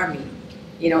by the Army.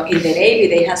 In the Navy,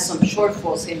 they have some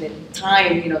shortfalls in the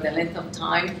time, the length of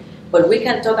time. But we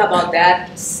can talk about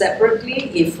that separately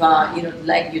if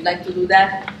you'd like to do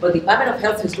that. But the Department of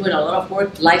Health is doing a lot of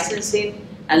work licensing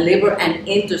and labor and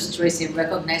industries in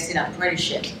recognizing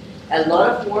apprenticeship. A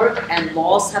lot of work and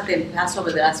laws have been passed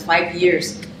over the last 5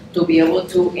 years to be able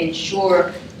to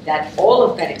ensure that all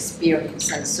of that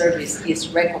experience and service is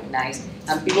recognized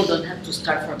and people don't have to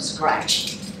start from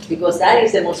scratch. Because that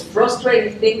is the most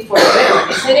frustrating thing for a veteran,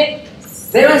 isn't it?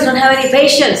 Veterans don't have any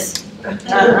patience.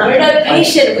 We're not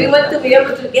patient. We want to be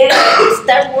able to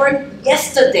start work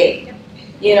yesterday.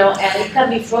 And it can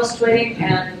be frustrating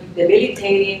and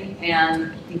debilitating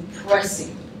and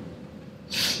depressing.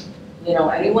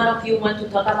 Any one of you want to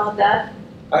talk about that?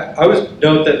 I would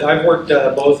note that I've worked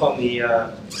both on the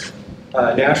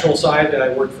national side.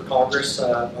 I worked for Congress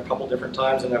a couple different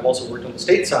times, and I've also worked on the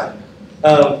state side.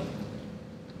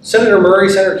 Senator Murray,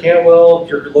 Senator Cantwell,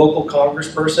 your local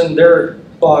congressperson, they're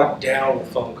bogged down with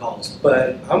phone calls.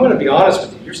 But I'm going to be honest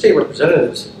with you, your state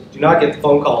representatives do not get the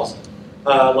phone calls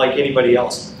like anybody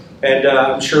else. And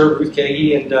I'm sure Ruth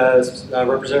Kagi and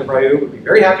Representative Ryu would be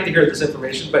very happy to hear this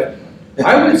information, but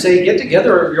I would say get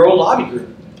together your own lobby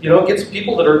group. Get some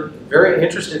people that are very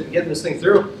interested in getting this thing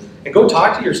through, and go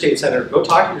talk to your state senator, go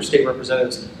talk to your state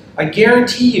representatives. I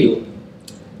guarantee you,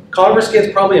 Congress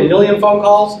gets probably 1 million phone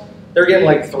calls, they're getting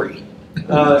like 3.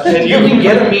 And you can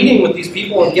get a meeting with these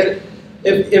people and get it.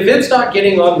 If it's not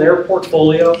getting on their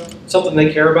portfolio, something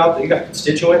they care about, they got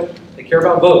constituent, they care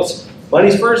about votes.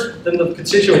 Money's first, then the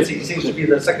constituency seems to be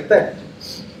the second thing.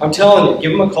 I'm telling you,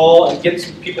 give them a call and get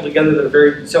some people together that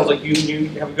are sounds like you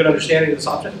have a good understanding of this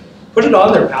option. Put it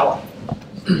on their ballot.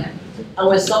 And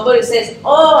when somebody says,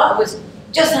 oh, I was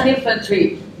just an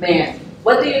infantry man,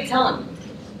 what do you tell them?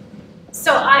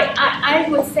 So I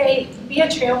would say be a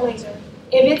trailblazer.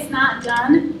 If it's not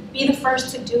done, be the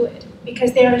first to do it,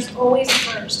 because there is always a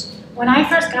first. When I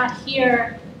first got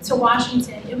here to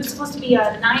Washington, it was supposed to be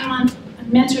a 9-month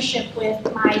mentorship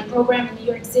with my program in New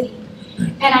York City.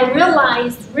 And I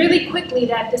realized really quickly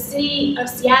that the city of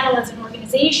Seattle as an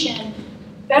organization,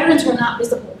 veterans were not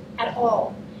visible at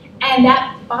all. And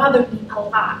that bothered me a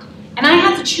lot. And I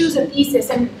had to choose a thesis.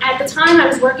 And at the time I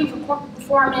was working for corporate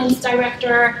performance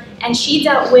director, and she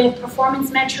dealt with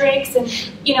performance metrics and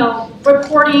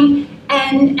reporting,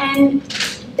 and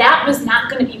that was not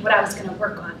going to be what I was going to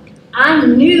work on. I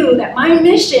knew that my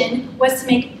mission was to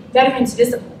make veterans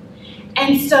visible.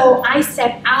 And so I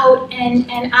set out,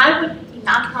 and I would be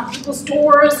knocking on people's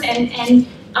doors, and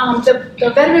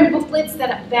the veteran booklets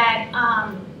that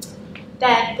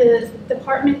the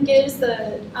department gives,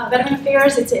 the Veteran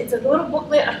Affairs, it's a little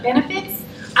booklet of benefits.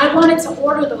 I wanted to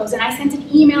order those, and I sent an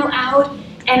email out,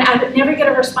 and I would never get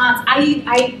a response.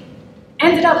 I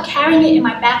ended up carrying it in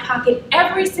my back pocket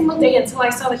every single day until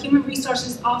I saw the human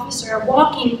resources officer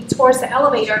walking towards the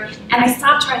elevator, and I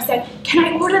stopped her. I said, "Can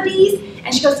I order these?"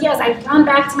 And she goes, "Yes." I run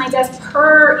back to my desk,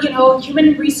 per,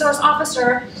 human resource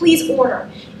officer, please order.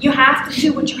 You have to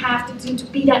do what you have to do to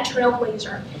be that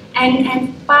trailblazer.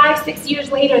 And 5-6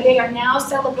 years later, they are now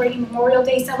celebrating Memorial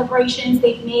Day celebrations.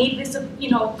 They've made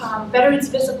veterans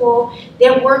visible.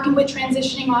 They're working with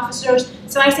transitioning officers.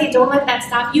 So I say, don't let that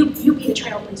stop you. You be the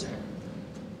trailblazer.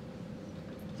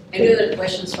 Any other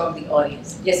questions from the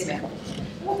audience? Yes, ma'am.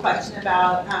 I have a question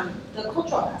about the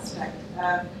cultural aspect.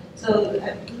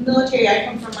 Military, I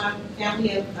come from a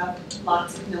family of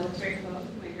lots of military folks.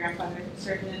 My grandfather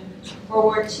served in World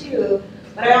War II,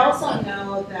 but I also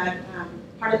know that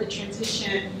part of the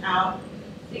transition out,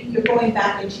 you're going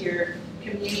back into your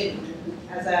community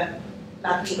as a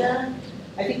Latina.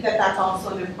 I think that that's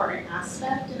also an important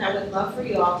aspect, and I would love for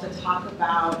you all to talk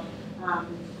about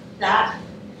that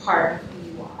part of who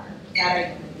you are,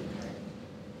 that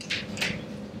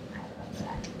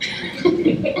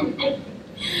identity.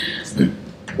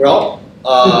 Well,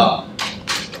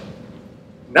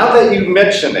 now that you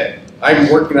mention it,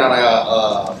 I'm working on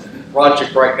a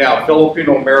project right now,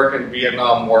 Filipino American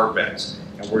Vietnam War vets,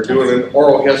 and we're doing an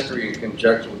oral history in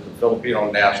conjunction with the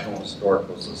Filipino National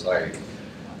Historical Society.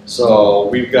 So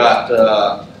we've got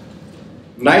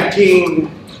 19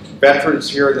 veterans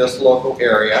here in this local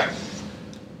area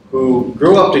who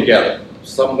grew up together.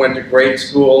 Some went to grade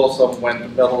school, some went to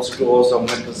middle school, some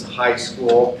went to high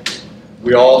school.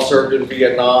 We all served in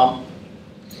Vietnam.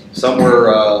 Some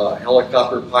were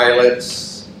helicopter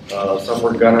pilots, some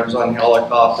were gunners on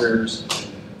helicopters,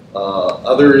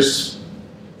 others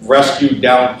rescued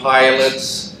downed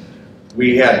pilots.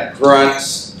 We had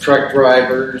grunts, truck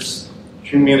drivers,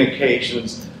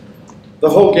 communications, the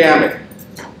whole gamut.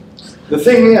 The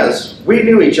thing is, we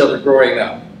knew each other growing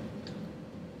up,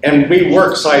 and we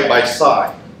worked side by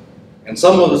side. And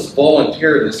some of us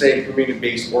volunteered in the same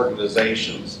community-based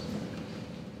organizations.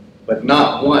 But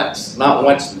not once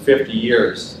in 50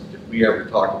 years did we ever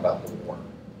talk about the war.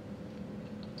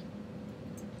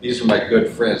 These are my good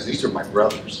friends, these are my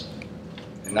brothers,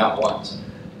 and not once.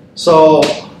 So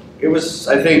it was,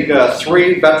 I think,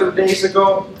 3 Veteran Days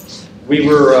ago, we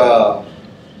were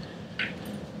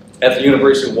at the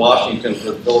University of Washington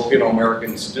for the Filipino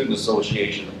American Student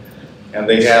Association, and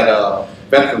they had a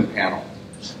veteran panel.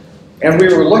 And we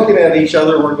were looking at each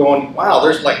other, we're going, wow,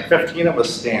 there's like 15 of us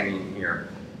standing here.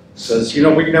 Says,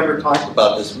 we never talked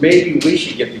about this. Maybe we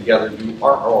should get together and do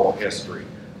our oral history,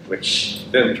 which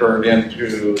then turned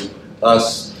into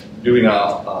us doing a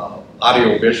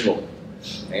audio-visual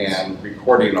and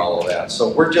recording all of that. So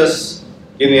we're just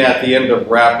getting at the end of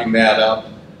wrapping that up.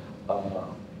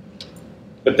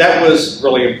 But that was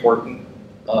really important.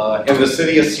 In the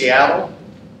city of Seattle,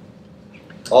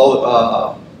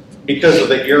 because of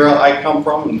the era I come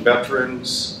from, and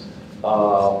veterans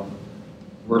were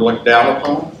looked down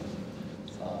upon.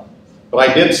 But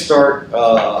I did start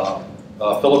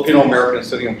Filipino American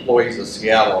City Employees of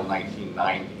Seattle in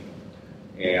 1990.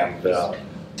 And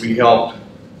we helped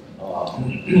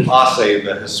ASE,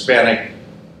 the Hispanic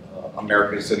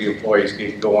American City Employees,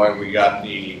 get going. We got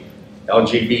the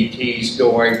LGBTs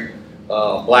going.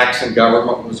 Blacks in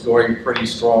Government was going pretty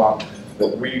strong.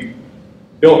 But we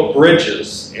built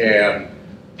bridges, and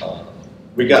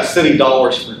we got city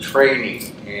dollars for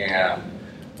training. And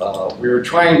we were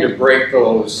trying to break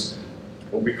those,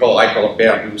 I call it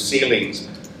bamboo ceilings,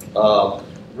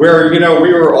 where,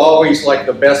 we were always like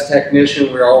the best technician,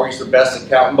 we were always the best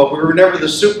accountant, but we were never the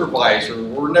supervisor, we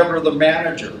were never the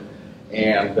manager.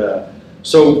 And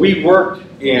so we worked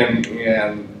in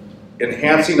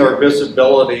enhancing our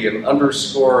visibility and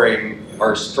underscoring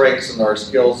our strengths and our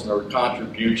skills and our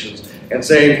contributions, and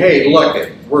saying, hey, look,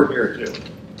 we're here too.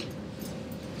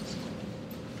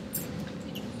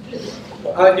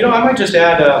 I might just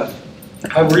add,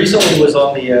 I recently was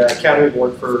on the Academy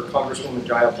Board for Congresswoman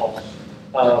Jayapal.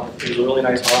 It was a really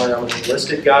nice honor. I'm an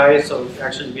enlisted guy, so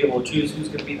actually to be able to choose who's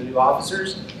going to be the new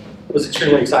officers was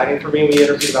extremely exciting for me. We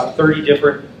interviewed about 30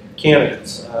 different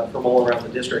candidates from all around the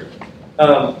district.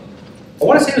 I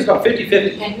want to say it was about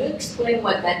 50-50. Can you explain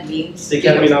what that means? The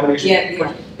Academy nomination?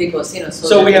 Yeah, because,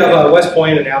 So we have West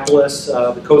Point, Annapolis,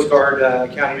 the Coast Guard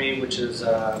Academy, which is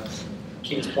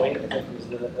Kings Point, I think is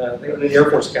the Air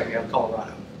Force Academy out of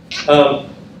Colorado.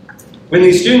 When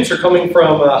these students are coming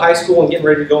from high school and getting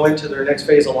ready to go into their next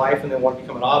phase of life and they want to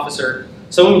become an officer,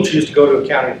 some of them choose to go to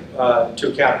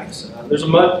academies. There's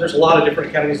a lot of different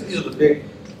academies. These are the big,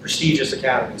 prestigious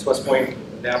academies: West Point,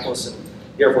 Annapolis, and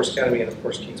the Air Force Academy, and of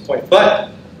course Kings Point.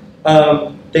 But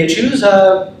They choose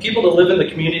people to live in the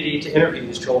community to interview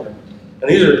these children. And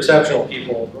these are exceptional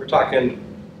people. We're talking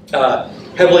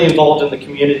heavily involved in the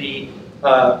community,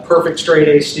 perfect straight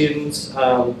A students,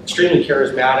 extremely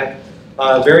charismatic,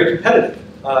 very competitive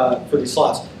for these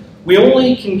slots. We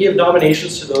only can give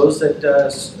nominations to those that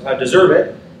deserve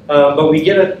it, but we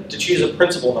get to choose a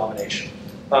principal nomination.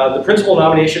 The principal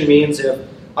nomination means if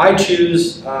I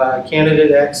choose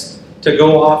candidate X to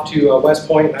go off to West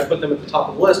Point and I put them at the top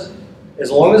of the list, as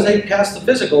long as they pass the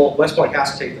physical, West Point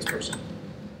has to take this person.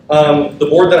 The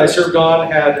board that I served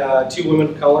on had 2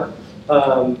 women of color,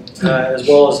 as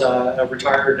well as a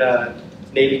retired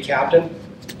Navy captain,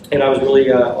 and I was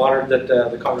really honored that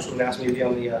the Congresswoman asked me to be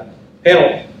on the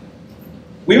panel.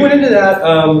 We went into that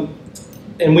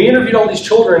and we interviewed all these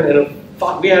children,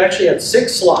 and we actually had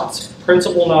 6 slots,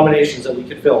 principal nominations that we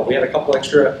could fill. We had a couple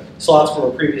extra slots from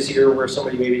a previous year where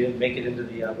somebody maybe didn't make it into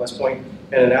the West Point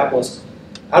and Annapolis.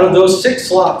 Out of those 6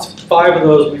 slots, 5 of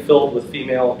those we filled with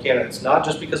female candidates, not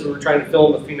just because we were trying to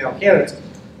fill them with female candidates.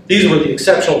 These were the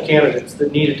exceptional candidates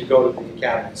that needed to go to the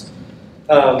academies.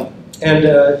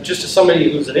 Just as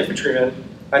somebody who's an infantryman,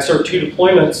 I served 2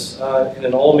 deployments in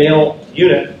an all-male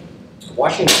unit.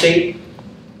 Washington State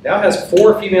now has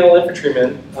 4 female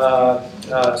infantrymen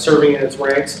serving in its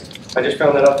ranks. I just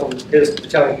found that out from his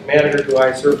battalion commander, who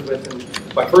I served with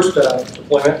in my first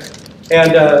deployment.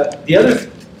 And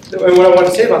what I want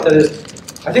to say about that is,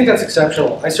 I think that's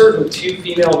exceptional. I served with 2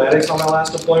 female medics on my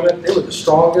last deployment. They were the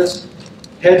strongest,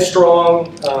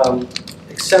 headstrong,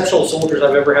 exceptional soldiers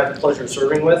I've ever had the pleasure of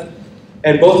serving with.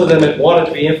 And both of them had wanted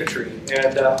to be infantry.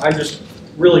 And I'm just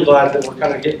really glad that we're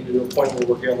kind of getting to a point where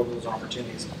we're getting those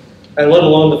opportunities. And let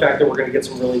alone the fact that we're going to get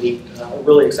some really neat,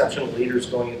 really exceptional leaders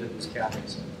going into these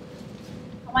academies.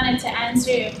 I wanted to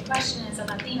answer your question as a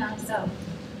Latina.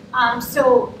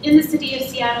 So in the city of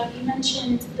Seattle, you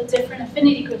mentioned the different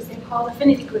affinity groups. They're called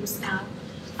affinity groups now.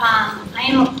 I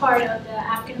am a part of the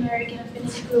African American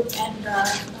affinity group and the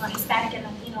Hispanic and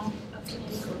Latino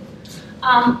affinity group.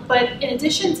 But in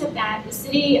addition to that, the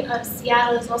city of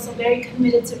Seattle is also very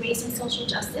committed to race and social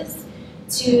justice,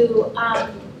 to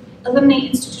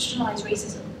eliminate institutionalized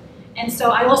racism. And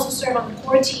so I also serve on the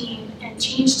core team and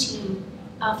change team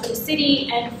for the city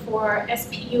and for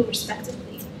SPU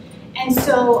respectively. And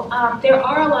so there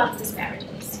are a lot of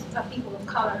disparities of people of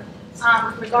color,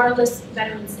 regardless of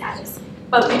veteran status.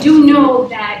 But we do know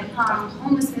that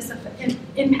homelessness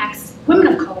impacts women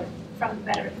of color from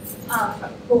veterans,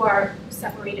 who are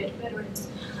separated veterans.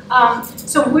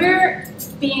 So we're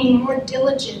being more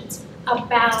diligent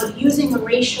about using a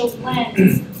racial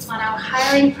lens on our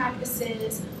hiring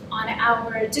practices, on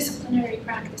our disciplinary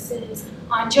practices,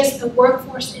 on just the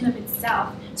workforce in of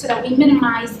itself, so that we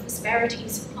minimize the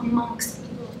disparities amongst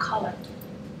people of color.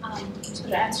 So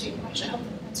to answer your question, I hope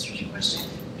that answers your question.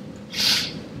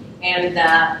 And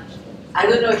I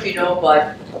don't know if you know,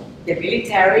 but the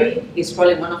military is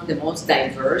probably one of the most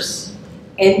diverse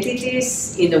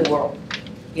entities in the world,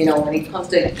 you know, when it comes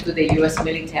to the U.S.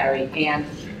 military. And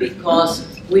because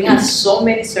we have so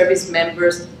many service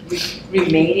members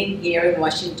remaining here in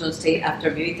Washington State after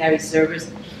military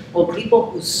service, or people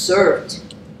who served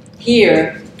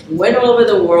here, went all over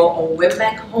the world, or went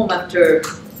back home after,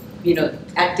 you know,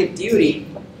 active duty,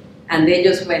 and they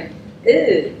just went,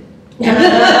 ew.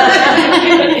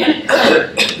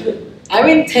 I'm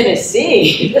in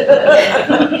Tennessee.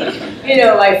 You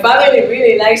know, my family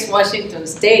really likes Washington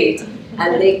State,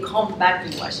 and they come back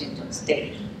to Washington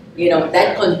State. You know,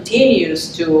 that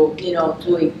continues to, you know,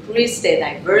 to increase the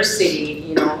diversity,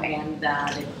 you know, and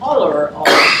the color of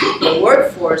the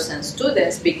workforce and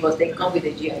students, because they come with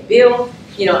the GI Bill,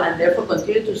 you know, and therefore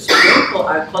continue to sprinkle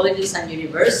our colleges and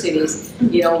universities,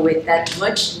 you know, with that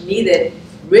much needed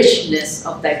richness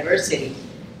of diversity.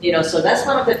 You know, so that's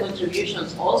one of the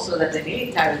contributions also that the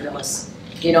military does,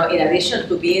 you know, in addition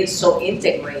to being so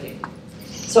integrated.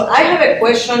 So I have a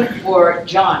question for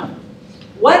John.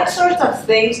 What sorts of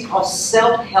things of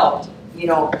self-help, you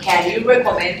know, can you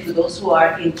recommend to those who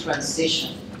are in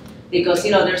transition? Because,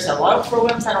 you know, there's a lot of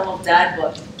programs and all of that,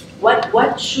 but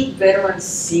what should veterans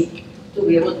seek to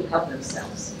be able to help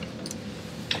themselves?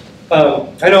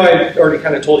 I know I already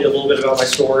kind of told you a little bit about my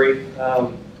story.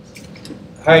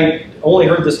 I only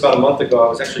heard this about a month ago. I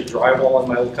was actually drywalling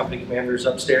my old company commanders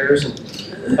upstairs,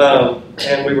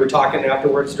 and we were talking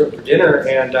afterwards for dinner,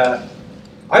 and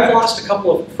I've lost a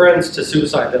couple of friends to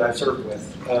suicide that I've served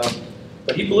with.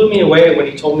 But he blew me away when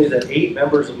he told me that 8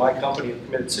 members of my company have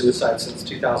committed suicide since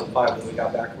 2005 when we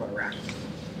got back from Iraq.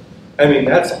 I mean,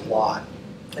 that's a lot.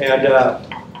 And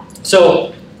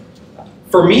so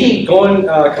for me, coming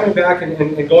back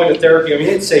and going to therapy, I mean,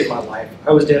 it saved my life.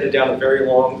 I was headed down a very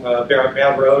long,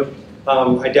 bad road.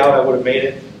 I doubt I would have made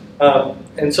it.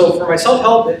 And so for my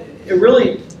self-help,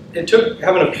 it took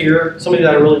having a peer, somebody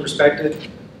that I really respected,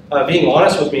 being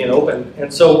honest with me and open.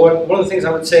 And so one of the things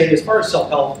I would say as far as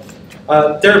self-help,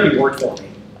 therapy worked for me.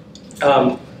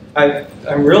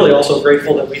 I'm really also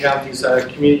grateful that we have these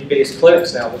community-based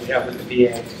clinics now that we have with the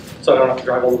VA, so I don't have to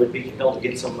drive all the way to Beacon Hill to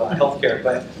get some health care.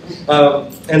 But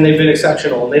and they've been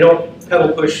exceptional, and they don't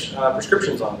pedal push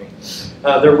prescriptions on me.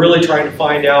 They're really trying to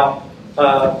find out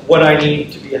what I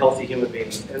need to be a healthy human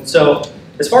being. And so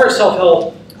as far as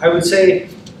self-help, I would say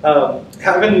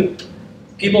having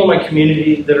people in my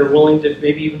community that are willing to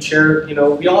maybe even share,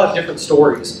 we all have different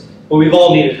stories, but we've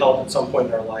all needed help at some point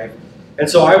in our life. And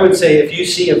so I would say if you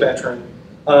see a veteran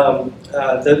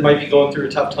that might be going through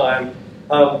a tough time,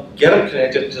 get them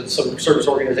connected to some service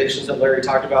organizations that Larry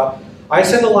talked about. I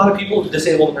send a lot of people to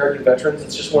Disabled American Veterans.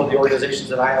 It's just one of the organizations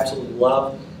that I absolutely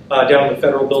love down in the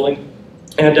federal building.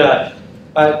 And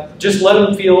just let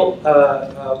them feel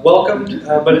welcomed,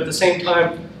 but at the same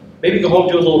time, maybe go home,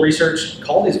 do a little research,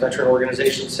 call these veteran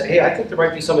organizations, say, hey, I think there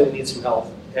might be somebody that needs some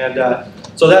help. And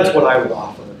so that's what I would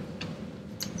offer.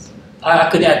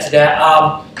 I could add to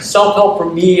that. Self-help for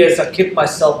me is I keep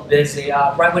myself busy.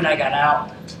 Right when I got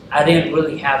out, I didn't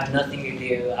really have nothing to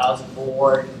do. I was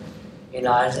bored,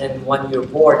 and when you're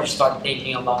bored, you start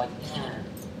thinking about, man,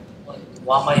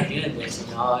 why am I doing this?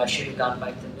 I should have gone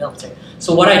back to the military.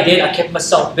 So what I did, I kept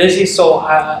myself busy, so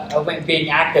I went being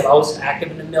active. I was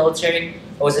active in the military.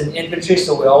 I was in infantry,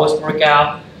 so we always work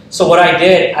out. So what I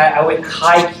did, I went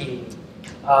hiking.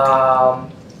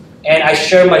 And I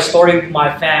share my story with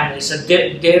my family. So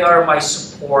they are my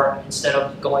support instead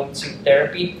of going to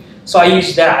therapy. So I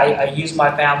use that. I use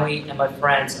my family and my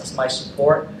friends as my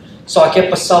support. So I kept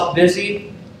myself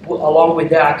busy. Along with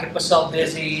that, I kept myself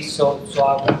busy so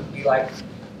I wouldn't be like,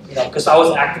 because I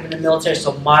was active in the military,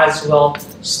 so might as well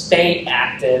stay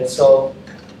active. So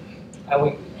I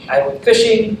went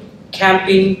fishing,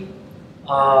 camping,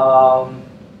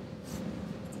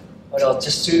 what else?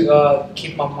 Just to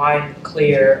keep my mind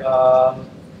clear,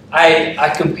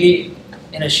 I compete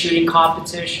in a shooting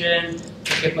competition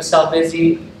to keep myself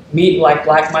busy, meet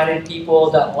like-minded people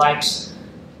that likes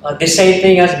the same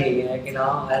thing as me, and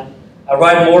I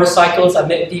ride motorcycles. I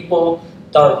met people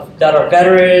that are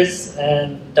veterans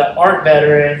and that aren't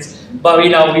veterans, but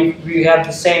we have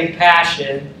the same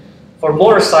passion for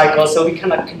motorcycles, so we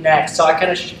kind of connect. So I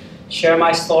kind of share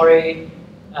my story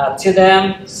to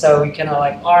them, so we kind of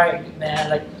all right,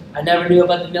 man, I never knew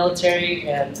about the military,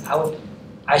 and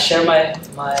I share my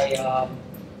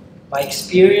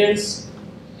experience,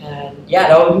 and yeah,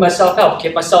 that would be my self-help.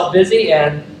 Keep myself busy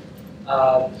and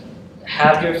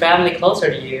have your family closer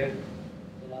to you,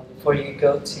 before you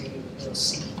go to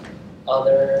seek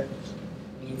other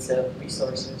means of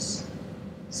resources.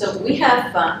 So we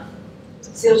have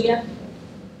Sylvia.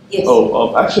 Yes.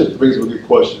 Actually, it brings up a good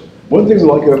question. One of the things I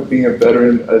like about being a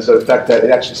veteran is the fact that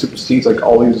it actually supersedes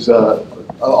all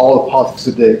the politics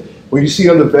today. When you see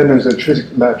other veterans, there's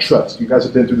intrinsic amount of trust. You guys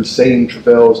have been through the same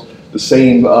travails, the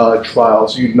same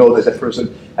trials. You know that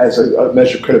person has a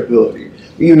measure of credibility.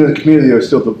 Even in the community, there are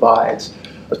still divides,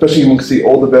 especially when you see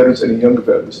older veterans and younger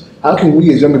veterans. How can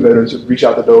we, as younger veterans, reach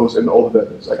out to those and older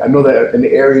veterans? I know that in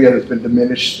the area, there's been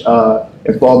diminished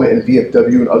involvement in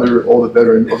VFW and other older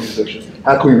veteran organizations.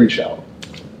 How can we reach out?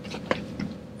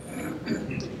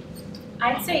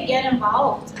 I'd say get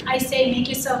involved. I say make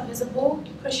yourself visible,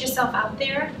 push yourself out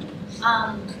there.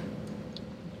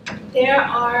 There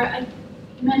are,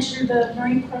 you mentioned the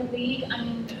Marine Corps League. I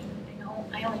mean,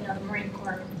 I only know the Marine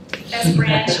Corps best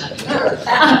branch.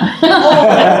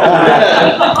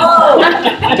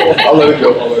 I'll let it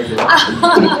go.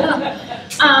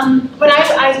 But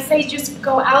I say just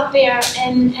go out there,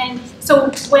 and so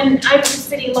when I was at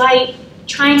City Light,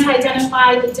 trying to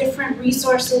identify the different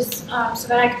resources so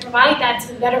that I can provide that to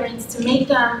the veterans to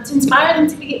inspire them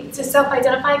to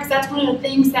self-identify, because that's one of the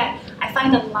things that I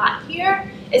find a lot here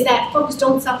is that folks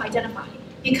don't self-identify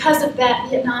because of that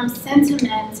Vietnam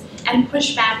sentiment and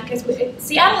pushback, because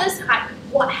Seattle is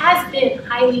what has been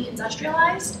highly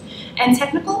industrialized and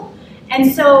technical, and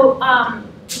so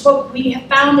but we have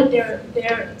found that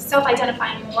they're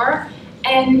self-identifying more,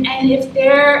 and if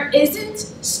there isn't,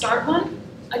 start one.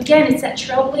 Again, it's that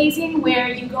trailblazing where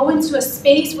you go into a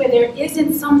space where there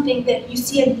isn't something that you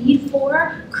see a need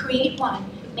for, create one,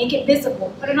 make it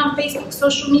visible, put it on Facebook,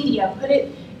 social media, put it,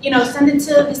 send it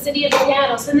to the city of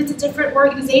Seattle, send it to different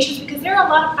organizations, because there are a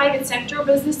lot of private sector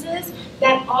businesses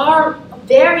that are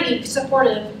very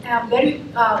supportive, very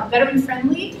veteran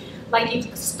friendly, like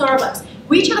Starbucks.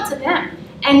 Reach out to them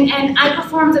And I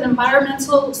performed an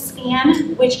environmental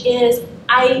scan, which is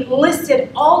I listed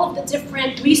all of the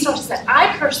different resources that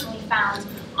I personally found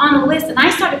on a list, and I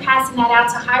started passing that out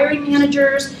to hiring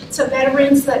managers, to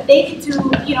veterans, so that they could do,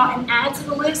 and add to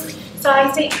the list. So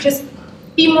I say just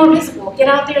be more visible, get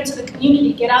out there into the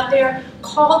community, get out there,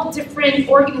 call the different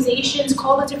organizations,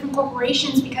 call the different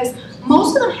corporations, because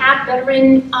most of them have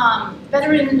veteran,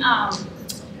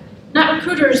 not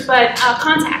recruiters, but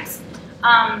contacts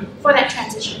for that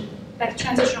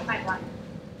transitional pipeline.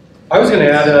 I was going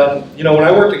to add, when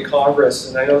I worked in Congress,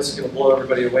 and I know this is going to blow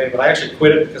everybody away, but I actually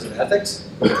quit it because of ethics.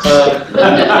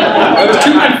 I was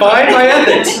too confined by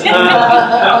ethics.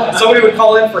 Somebody would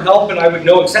call in for help, and I would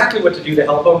know exactly what to do to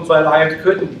help them, but I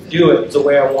couldn't do it the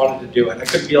way I wanted to do it. I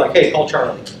couldn't be like, hey, call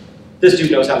Charlie. This dude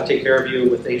knows how to take care of you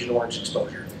with Agent Orange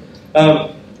exposure.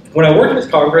 When I worked with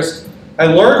Congress, I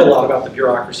learned a lot about the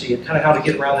bureaucracy and kind of how to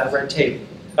get around that red tape.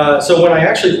 So when I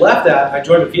actually left that, I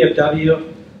joined the VFW.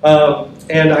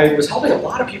 And I was helping a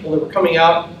lot of people that were coming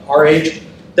out our age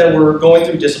that were going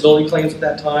through disability claims at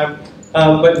that time.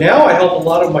 But now I help a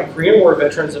lot of my Korean War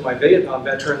veterans and my Vietnam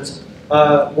veterans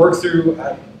work through,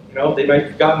 they might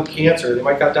have gotten cancer, they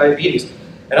might have got diabetes.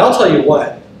 And I'll tell you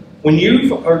what, when you've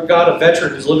got a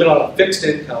veteran who's living on a fixed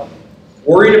income,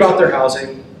 worried about their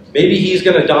housing, maybe he's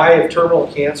going to die of terminal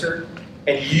cancer,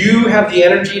 and you have the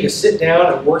energy to sit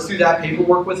down and work through that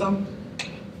paperwork with them,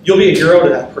 you'll be a hero to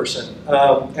that person.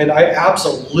 And I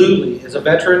absolutely, as a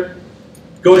veteran,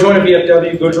 go join a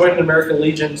VFW, go join an American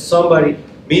Legion, somebody,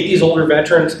 meet these older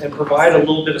veterans and provide a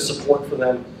little bit of support for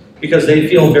them because they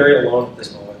feel very alone at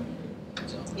this moment.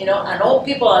 So. And old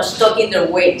people are stuck in their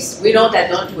ways. We know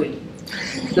that, don't we?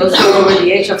 Those who are over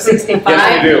the age of 65.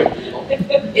 Yes,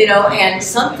 we do. And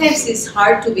sometimes it's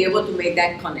hard to be able to make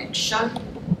that connection,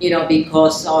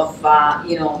 because of,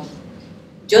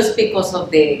 just because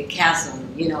of the chasm,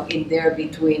 in there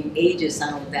between ages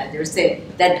and all that. There's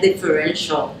that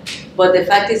differential. But the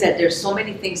fact is that there's so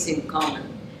many things in common.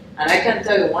 And I can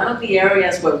tell you, one of the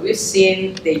areas where we've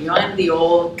seen the young and the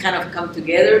old kind of come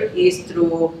together is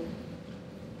through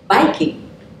biking,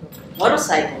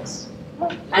 motorcycles.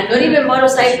 And not even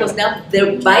motorcycles, now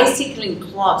they're bicycling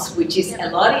clubs, which is a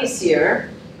lot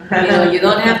easier. You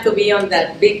don't have to be on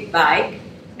that big bike.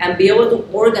 And be able to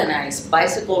organize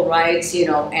bicycle rides,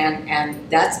 and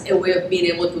that's a way of being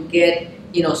able to get,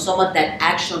 some of that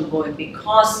action going,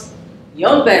 because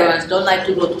young veterans don't like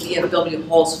to go to VFW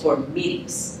halls for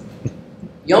meetings.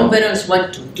 Young veterans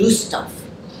want to do stuff.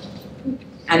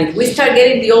 And if we start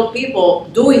getting the old people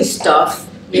doing stuff,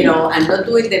 and not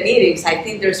doing the meetings, I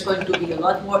think there's going to be a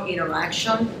lot more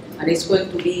interaction, and it's going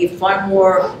to be far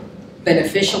more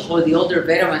beneficial for the older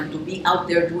veteran to be out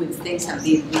there doing things and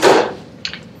being busy.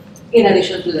 In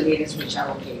addition to the meetings, which are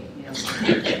okay.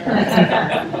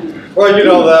 Well,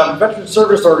 the veteran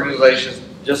service organizations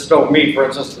just don't meet. For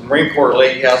instance, the Marine Corps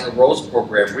Lake has a rose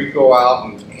program. We go out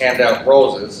and hand out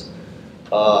roses,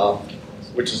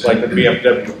 which is like the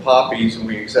VFW poppies, and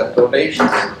we accept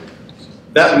donations.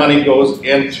 That money goes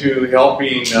into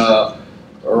helping our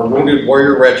Wounded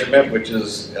Warrior Regiment, which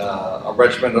is a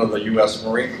regiment of the U.S.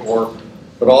 Marine Corps,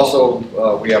 but also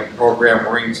we have a program,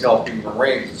 Marines Helping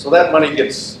Marines. So that money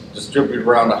gets distributed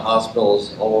around to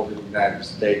hospitals all over the United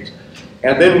States.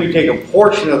 And then we take a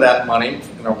portion of that money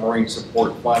in our Marine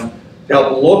Support Fund to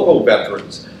help local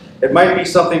veterans. It might be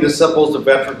something as simple as a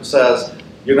veteran says,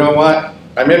 you know what,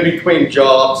 I'm in between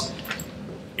jobs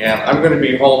and I'm going to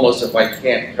be homeless if I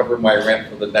can't cover my rent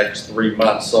for the next 3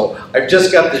 months. So I've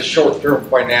just got this short-term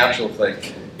financial thing.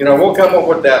 We'll come up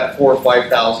with that $4,000 or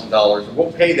 $5,000 and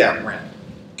we'll pay that rent.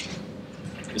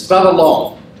 It's not a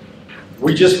loan.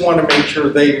 We just want to make sure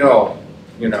they know,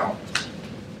 you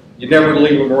never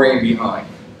leave a Marine behind,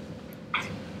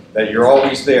 that you're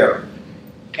always there.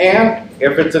 And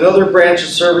if it's another branch of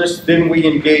service, then we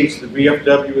engage the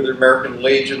VFW or the American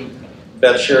Legion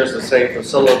that shares the same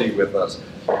facility with us.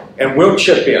 And we'll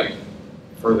chip in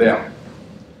for them.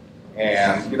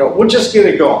 And, we'll just get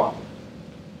it going.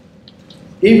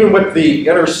 Even with the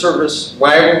inter-service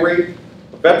rivalry,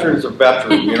 the veteran's a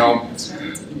veteran,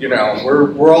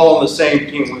 we're all on the same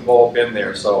team. We've all been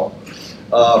there. So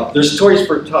there's Toys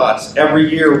for Tots. Every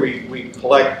year we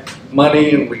collect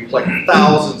money and we collect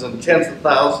thousands and tens of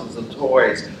thousands of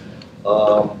toys.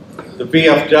 The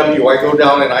VFW, I go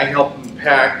down and I help them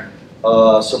pack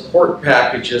support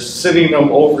packages, sending them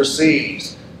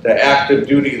overseas to active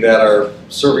duty that are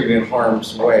serving in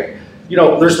harm's way.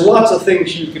 There's lots of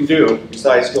things you can do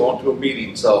besides going to a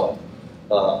meeting. So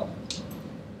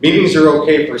meetings are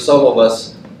okay for some of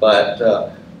us. But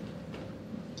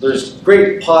there's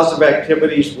great positive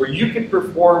activities where you can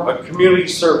perform a community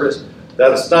service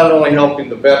that's not only helping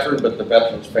the veteran, but the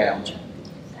veteran's family.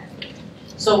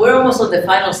 So we're almost on the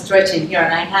final stretch in here,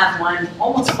 and I have one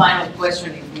almost final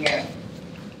question in here.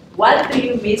 What do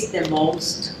you miss the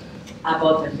most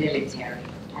about the military?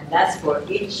 And that's for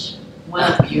each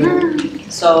one of you.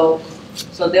 So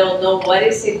they'll know what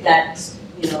is it that,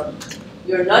 you know,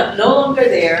 you're no longer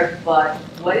there, but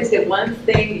what is the one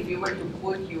thing, if you were to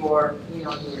put your, you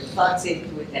know, your thoughts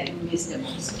into it, that you miss the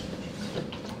most?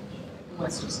 Who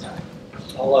wants to start?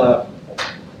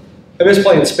 I miss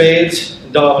playing spades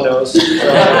and dominoes.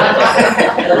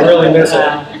 I really miss it.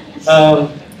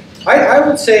 I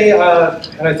would say,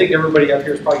 and I think everybody up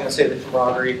here is probably going to say the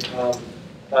camaraderie,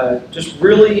 just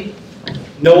really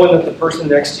knowing that the person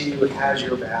next to you has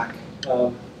your back.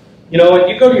 You know,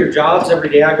 you go to your jobs every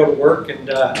day. I go to work, and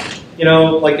you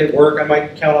know, like at work, I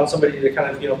might count on somebody to kind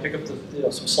of, you know, pick up the, you know,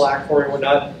 some slack for me and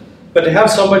whatnot. But to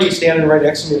have somebody standing right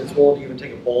next to me that's willing to even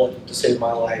take a bullet to save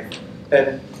my life,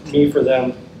 and me for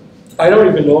them, I don't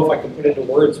even know if I can put into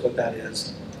words what that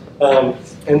is.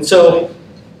 And so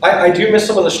I do miss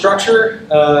some of the structure.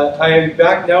 I am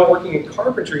back now working in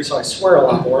carpentry, so I swear a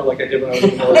lot more like I did when I was in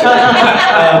the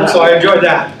military. So I enjoyed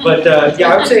that. But yeah,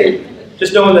 I would say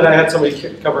just knowing that I had somebody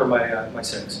cover my my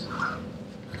sins.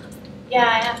 Yeah,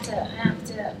 I have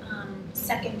to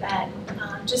second that.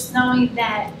 Just knowing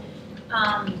that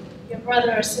your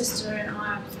brother or sister in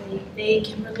arms, they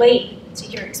can relate to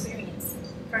your experience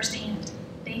firsthand.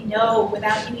 They know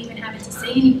without you even having to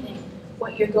say anything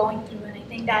what you're going through, and I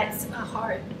think that's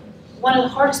one of the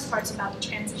hardest parts about the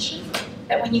transition.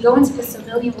 That when you go into the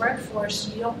civilian workforce,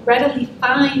 you don't readily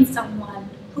find someone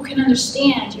who can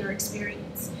understand your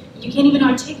experience. You can't even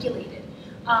articulate it.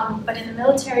 But in the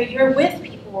military, you're with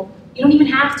people. You don't even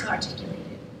have to articulate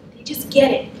it. They just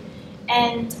get it.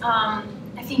 And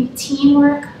I think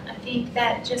teamwork, I think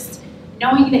that just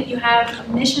knowing that you have a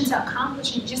mission to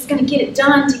accomplish and you're just going to get it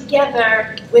done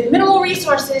together with minimal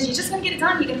resources, you're just going to get it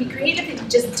done. You're going to be creative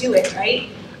and just do it, right?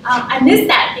 I miss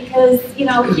that because, you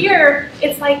know, here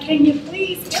it's like, can you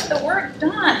please get the work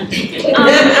done?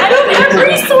 I don't have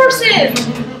resources.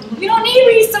 You don't need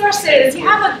resources. You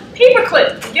have a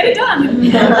paperclip. Get it done. You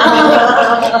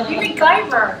need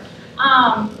Guyver.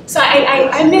 So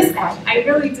I miss that. I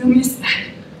really do miss that.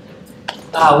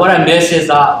 What I miss is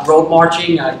road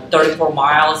marching 34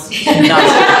 miles.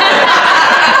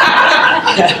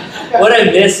 What I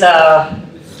miss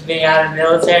being out of the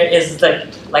military is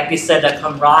like they said, the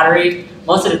camaraderie.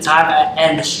 Most of the time,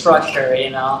 and the structure. You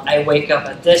know, I wake up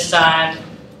at this time.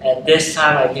 At this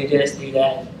time, I do this, do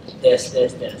that, this.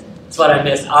 That's what I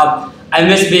miss. I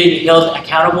miss being held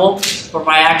accountable for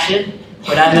my action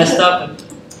when I messed up.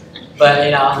 But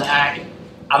you know,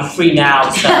 I'm free now.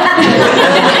 So.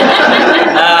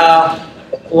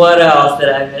 What else did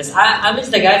I miss? I miss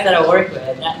the guys that I work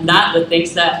with. Not the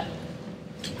things that.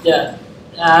 Yeah.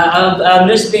 I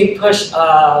miss being pushed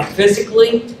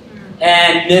physically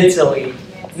and mentally.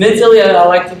 Mentally, I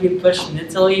like to be pushed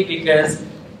mentally because,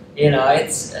 you know,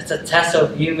 it's a test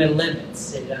of human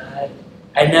limits. You know,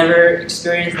 I never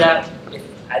experienced that if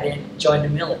I didn't join the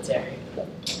military.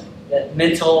 The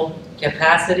mental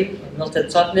capacity, and mental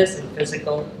toughness, and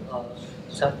physical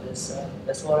toughness.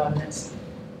 That's what I miss.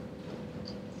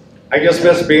 I just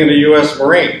miss being a U.S.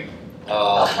 Marine.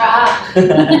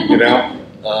 You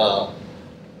know,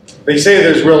 they say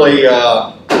there's really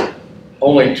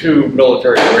only two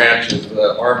military branches,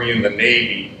 the Army and the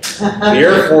Navy. The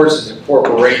Air Force is a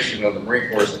corporation and the Marine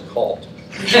Corps is a cult.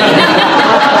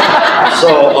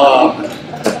 So,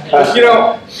 you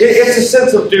know, it's a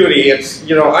sense of duty. It's,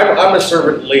 you know, I'm a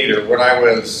servant leader. When I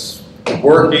was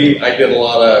working, I did a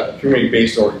lot of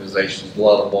community-based organizations, a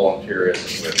lot of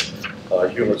volunteerism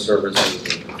with human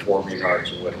services and performing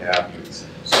arts and what have you.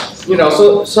 You know,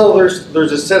 so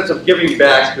there's a sense of giving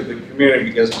back to the community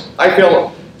because I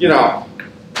feel, you know,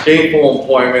 gainful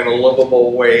employment, a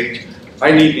livable wage,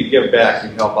 I need to give back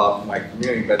and help out my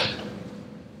community. But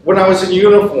when I was in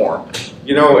uniform,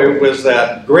 you know, it was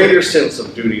that greater sense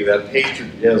of duty, that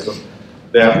patriotism,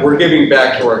 that we're giving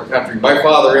back to our country. My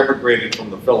father immigrated from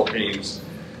the Philippines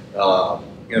in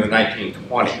the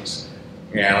 1920s,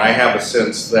 and I have a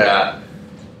sense that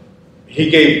he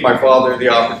gave my father the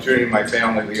opportunity, my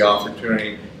family the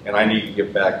opportunity, and I need to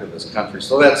give back to this country.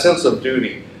 So that sense of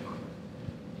duty.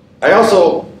 I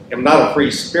also am not a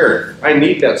free spirit. I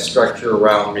need that structure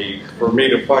around me for me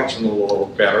to function a little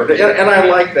better. And I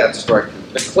like that structure.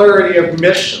 The clarity of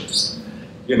missions.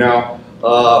 You know,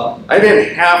 I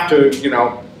didn't have to, you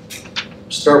know,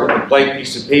 start with a blank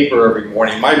piece of paper every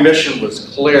morning. My mission was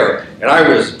clear, and I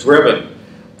was driven.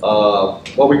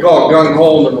 What we call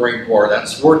gung-ho in the Marine Corps,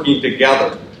 that's working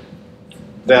together.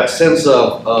 That sense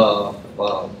of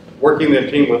working in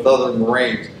a team with other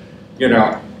Marines, you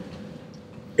know,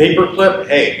 paperclip,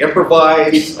 hey,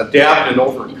 improvise, adapt, and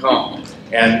overcome.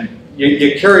 And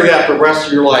you carry that the rest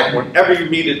of your life. Whenever you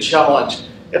meet a challenge,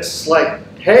 it's like,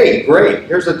 hey, great,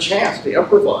 here's a chance to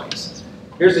improvise.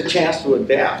 Here's a chance to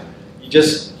adapt. You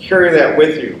just carry that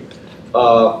with you.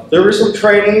 There was some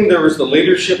training, there was the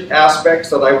leadership aspects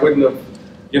that I wouldn't have,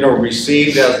 you know,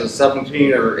 received as a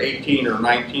 17 or 18 or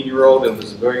 19-year-old in the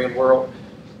civilian world.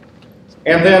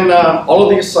 And then all of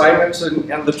the assignments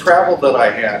and the travel that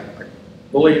I had, I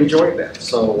really enjoyed that.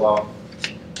 So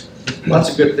lots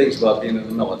of good things about being in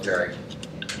the military.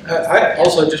 I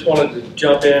also just wanted to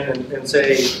jump in and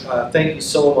say thank you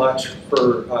so much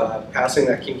for passing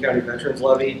that King County Veterans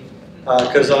Levy,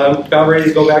 because I'm about ready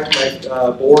to go back to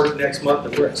my board next month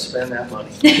and we're going to spend that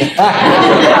money. Thank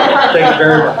you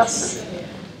very much.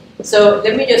 So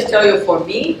let me just tell you, for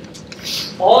me,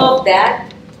 all of that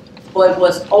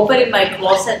was opening my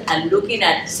closet and looking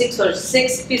at 6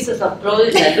 pieces of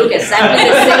clothes that look exactly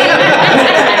the same.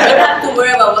 I don't have to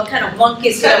worry about what kind of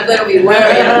monkey suit I'm going to be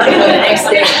wearing the next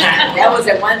day. That was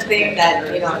the one thing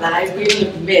that, you know, that I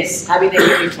really miss, having a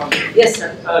uniform. Yes,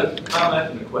 sir.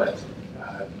 Comment and a question.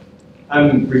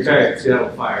 I'm retired Seattle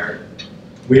Fire.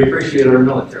 We appreciate our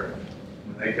military.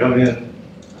 When they come in,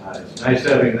 it's nice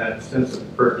having that sense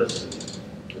of purpose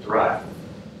and drive.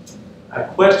 A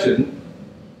question.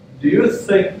 Do you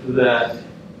think that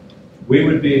we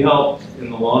would be helped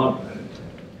in the long run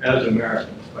as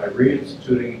Americans by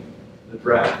reinstituting the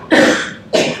draft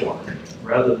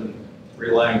rather than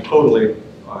relying totally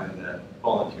on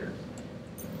volunteers?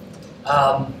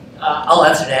 I'll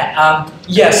answer that.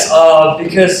 Yes,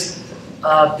 because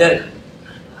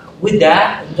with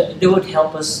that, they would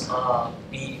help us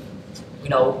be, you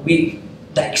know, the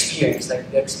experience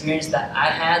that I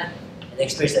had. The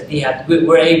experience that they had,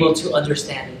 we're able to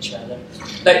understand each other.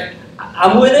 Like,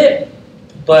 I'm with it,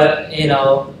 but, you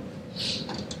know,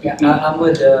 yeah, I'm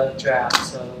with the draft,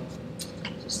 so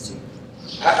just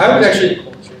to... I would actually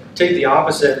take the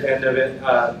opposite end of it.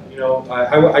 You know,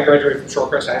 I graduated from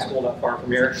Shorecrest High School, not far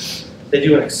from here. They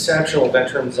do an exceptional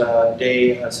Veterans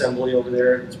Day assembly over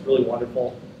there. It's really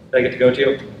wonderful that I get to go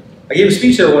to. I gave a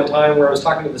speech there one time where I was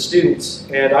talking to the students,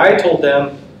 and I told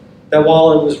them that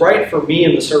while it was right for me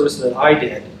in the service that I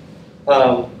did,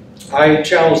 I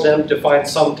challenged them to find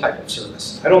some type of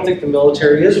service. I don't think the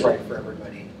military is right for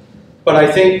everybody, but I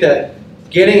think that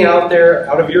getting out there,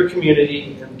 out of your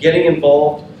community, and getting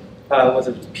involved with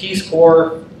the Peace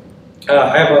Corps.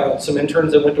 I have some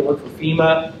interns that went to work for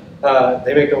FEMA.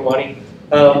 They make no money.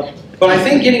 But I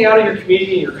think getting out of your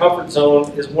community and your comfort zone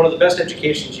is one of the best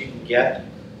educations you can get.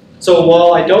 So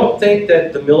while I don't think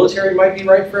that the military might be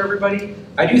right for everybody,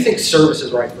 I do think service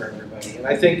is right for everybody. And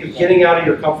I think getting out of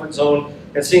your comfort zone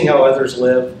and seeing how others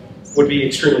live would be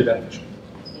extremely beneficial.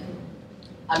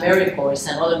 AmeriCorps is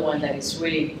another one that is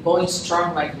really going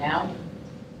strong right now.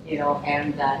 You know,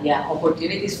 and yeah,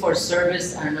 opportunities for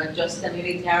service are not just the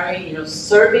military. You know,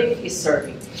 serving is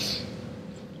serving.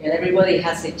 And everybody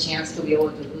has a chance to be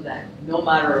able to do that, no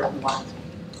matter what.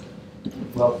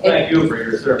 Well, thank you for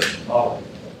your service.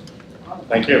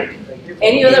 Thank you.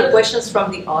 Any other questions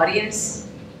from the audience?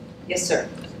 Yes, sir.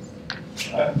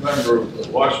 I'm a member of the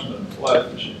Washington Fly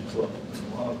Fishing Club,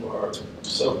 and one of our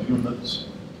subunits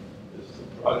is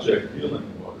the Project Healing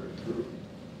Water Group.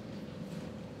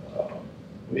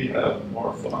 We have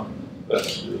more fun than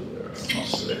vets do there, I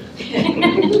must say.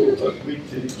 But we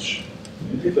teach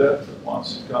any vet that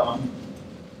wants to come.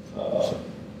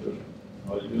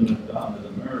 There's a unit down at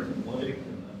American Lake,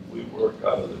 and then we work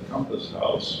out of the Compass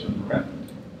House in Renton,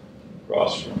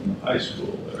 across from the high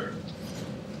school there.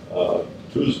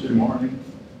 Tuesday morning,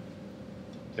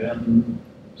 10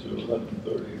 to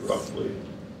 11:30 roughly,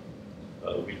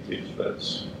 we teach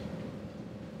vets.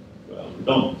 Well, we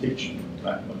don't teach them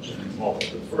that much anymore.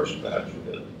 The first batch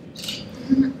we had to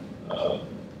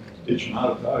teach them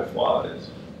how to tie flies.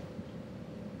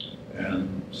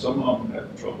 And some of them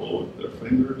had trouble with their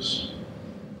fingers.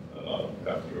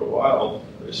 After a while,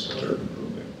 they started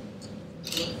improving.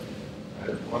 I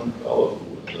had one fellow who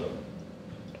was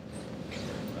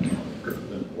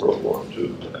in World War II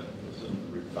that was in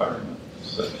the retirement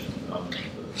section down at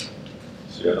the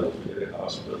Seattle VA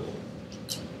Hospital.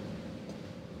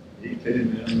 He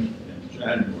came in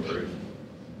January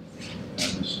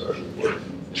and started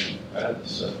working with him. I had to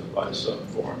set the device up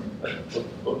for him. I had to put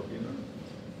the hook in.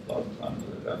 A lot of times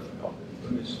I'd have to help him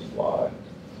finish the fly.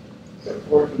 Kept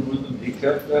working with him, he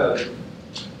kept at it.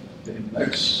 The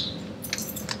next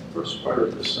first part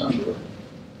of December,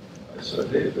 I said,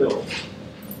 hey Bill,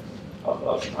 how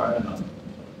about trying a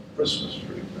Christmas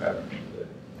tree pattern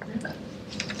today?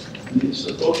 And he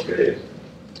said, okay.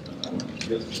 And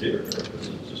get the deer hair because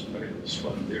it just made us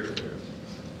fun deer hair.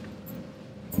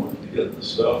 I wanted to get the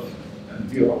stuff,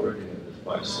 and he already had his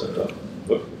bike set up and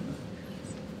cooking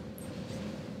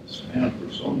it. His hands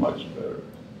were so much better.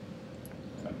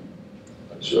 And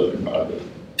I showed him how to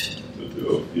do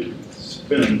a few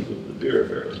spins with the deer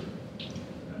hair.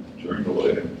 And turned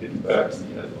away and came back, and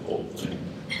he had the whole thing.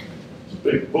 It's a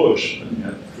big bush, and you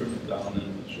had to trim it down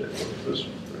in the shape of a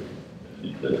Christmas tree. And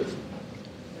he did.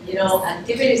 You know,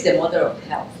 activity is the mother of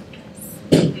health.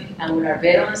 And when our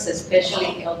veterans,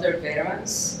 especially elder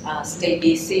veterans, stay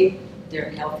busy, their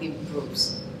health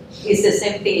improves. It's the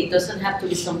same thing. It doesn't have to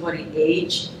be somebody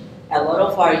age. A lot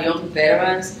of our young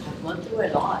veterans have gone through a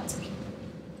lot.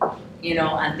 You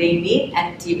know, and they need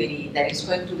activity that is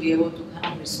going to be able to kind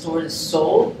of restore the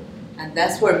soul. And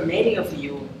that's where many of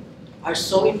you are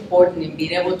so important in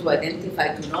being able to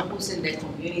identify, to know who's in the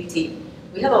community.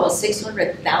 We have about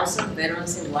 600,000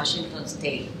 veterans in Washington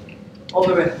State,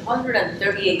 over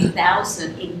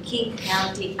 138,000 in King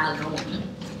County alone.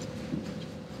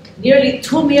 Nearly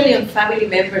 2 million family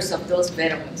members of those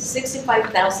veterans,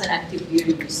 65,000 active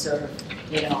duty reserve,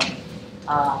 you know,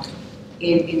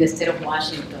 in the state of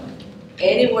Washington.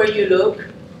 Anywhere you look,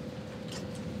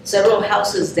 several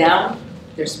houses down,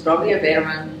 there's probably a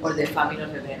veteran or the family of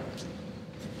a veteran.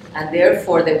 And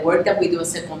therefore, the work that we do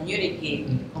as a community,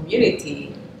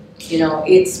 you know,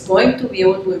 it's going to be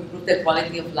able to improve the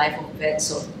quality of life of vets.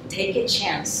 So take a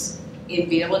chance in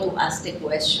being able to ask the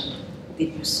question,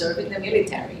 did you serve in the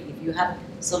military? If you have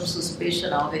some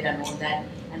suspicion of it and all that,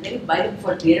 and then invite them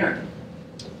for dinner,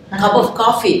 a cup of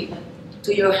coffee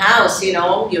to your house, you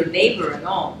know, your neighbor and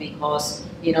all, because,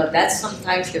 you know, that's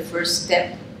sometimes the first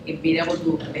step in being able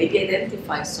to maybe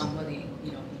identify somebody,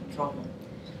 you know, in trouble.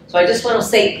 So I just want to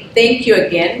say thank you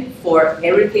again for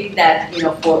everything that, you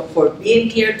know, for being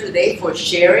here today, for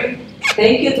sharing.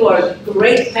 Thank you to our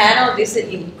great panel. These are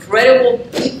incredible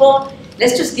people.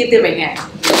 Let's just give them a hand.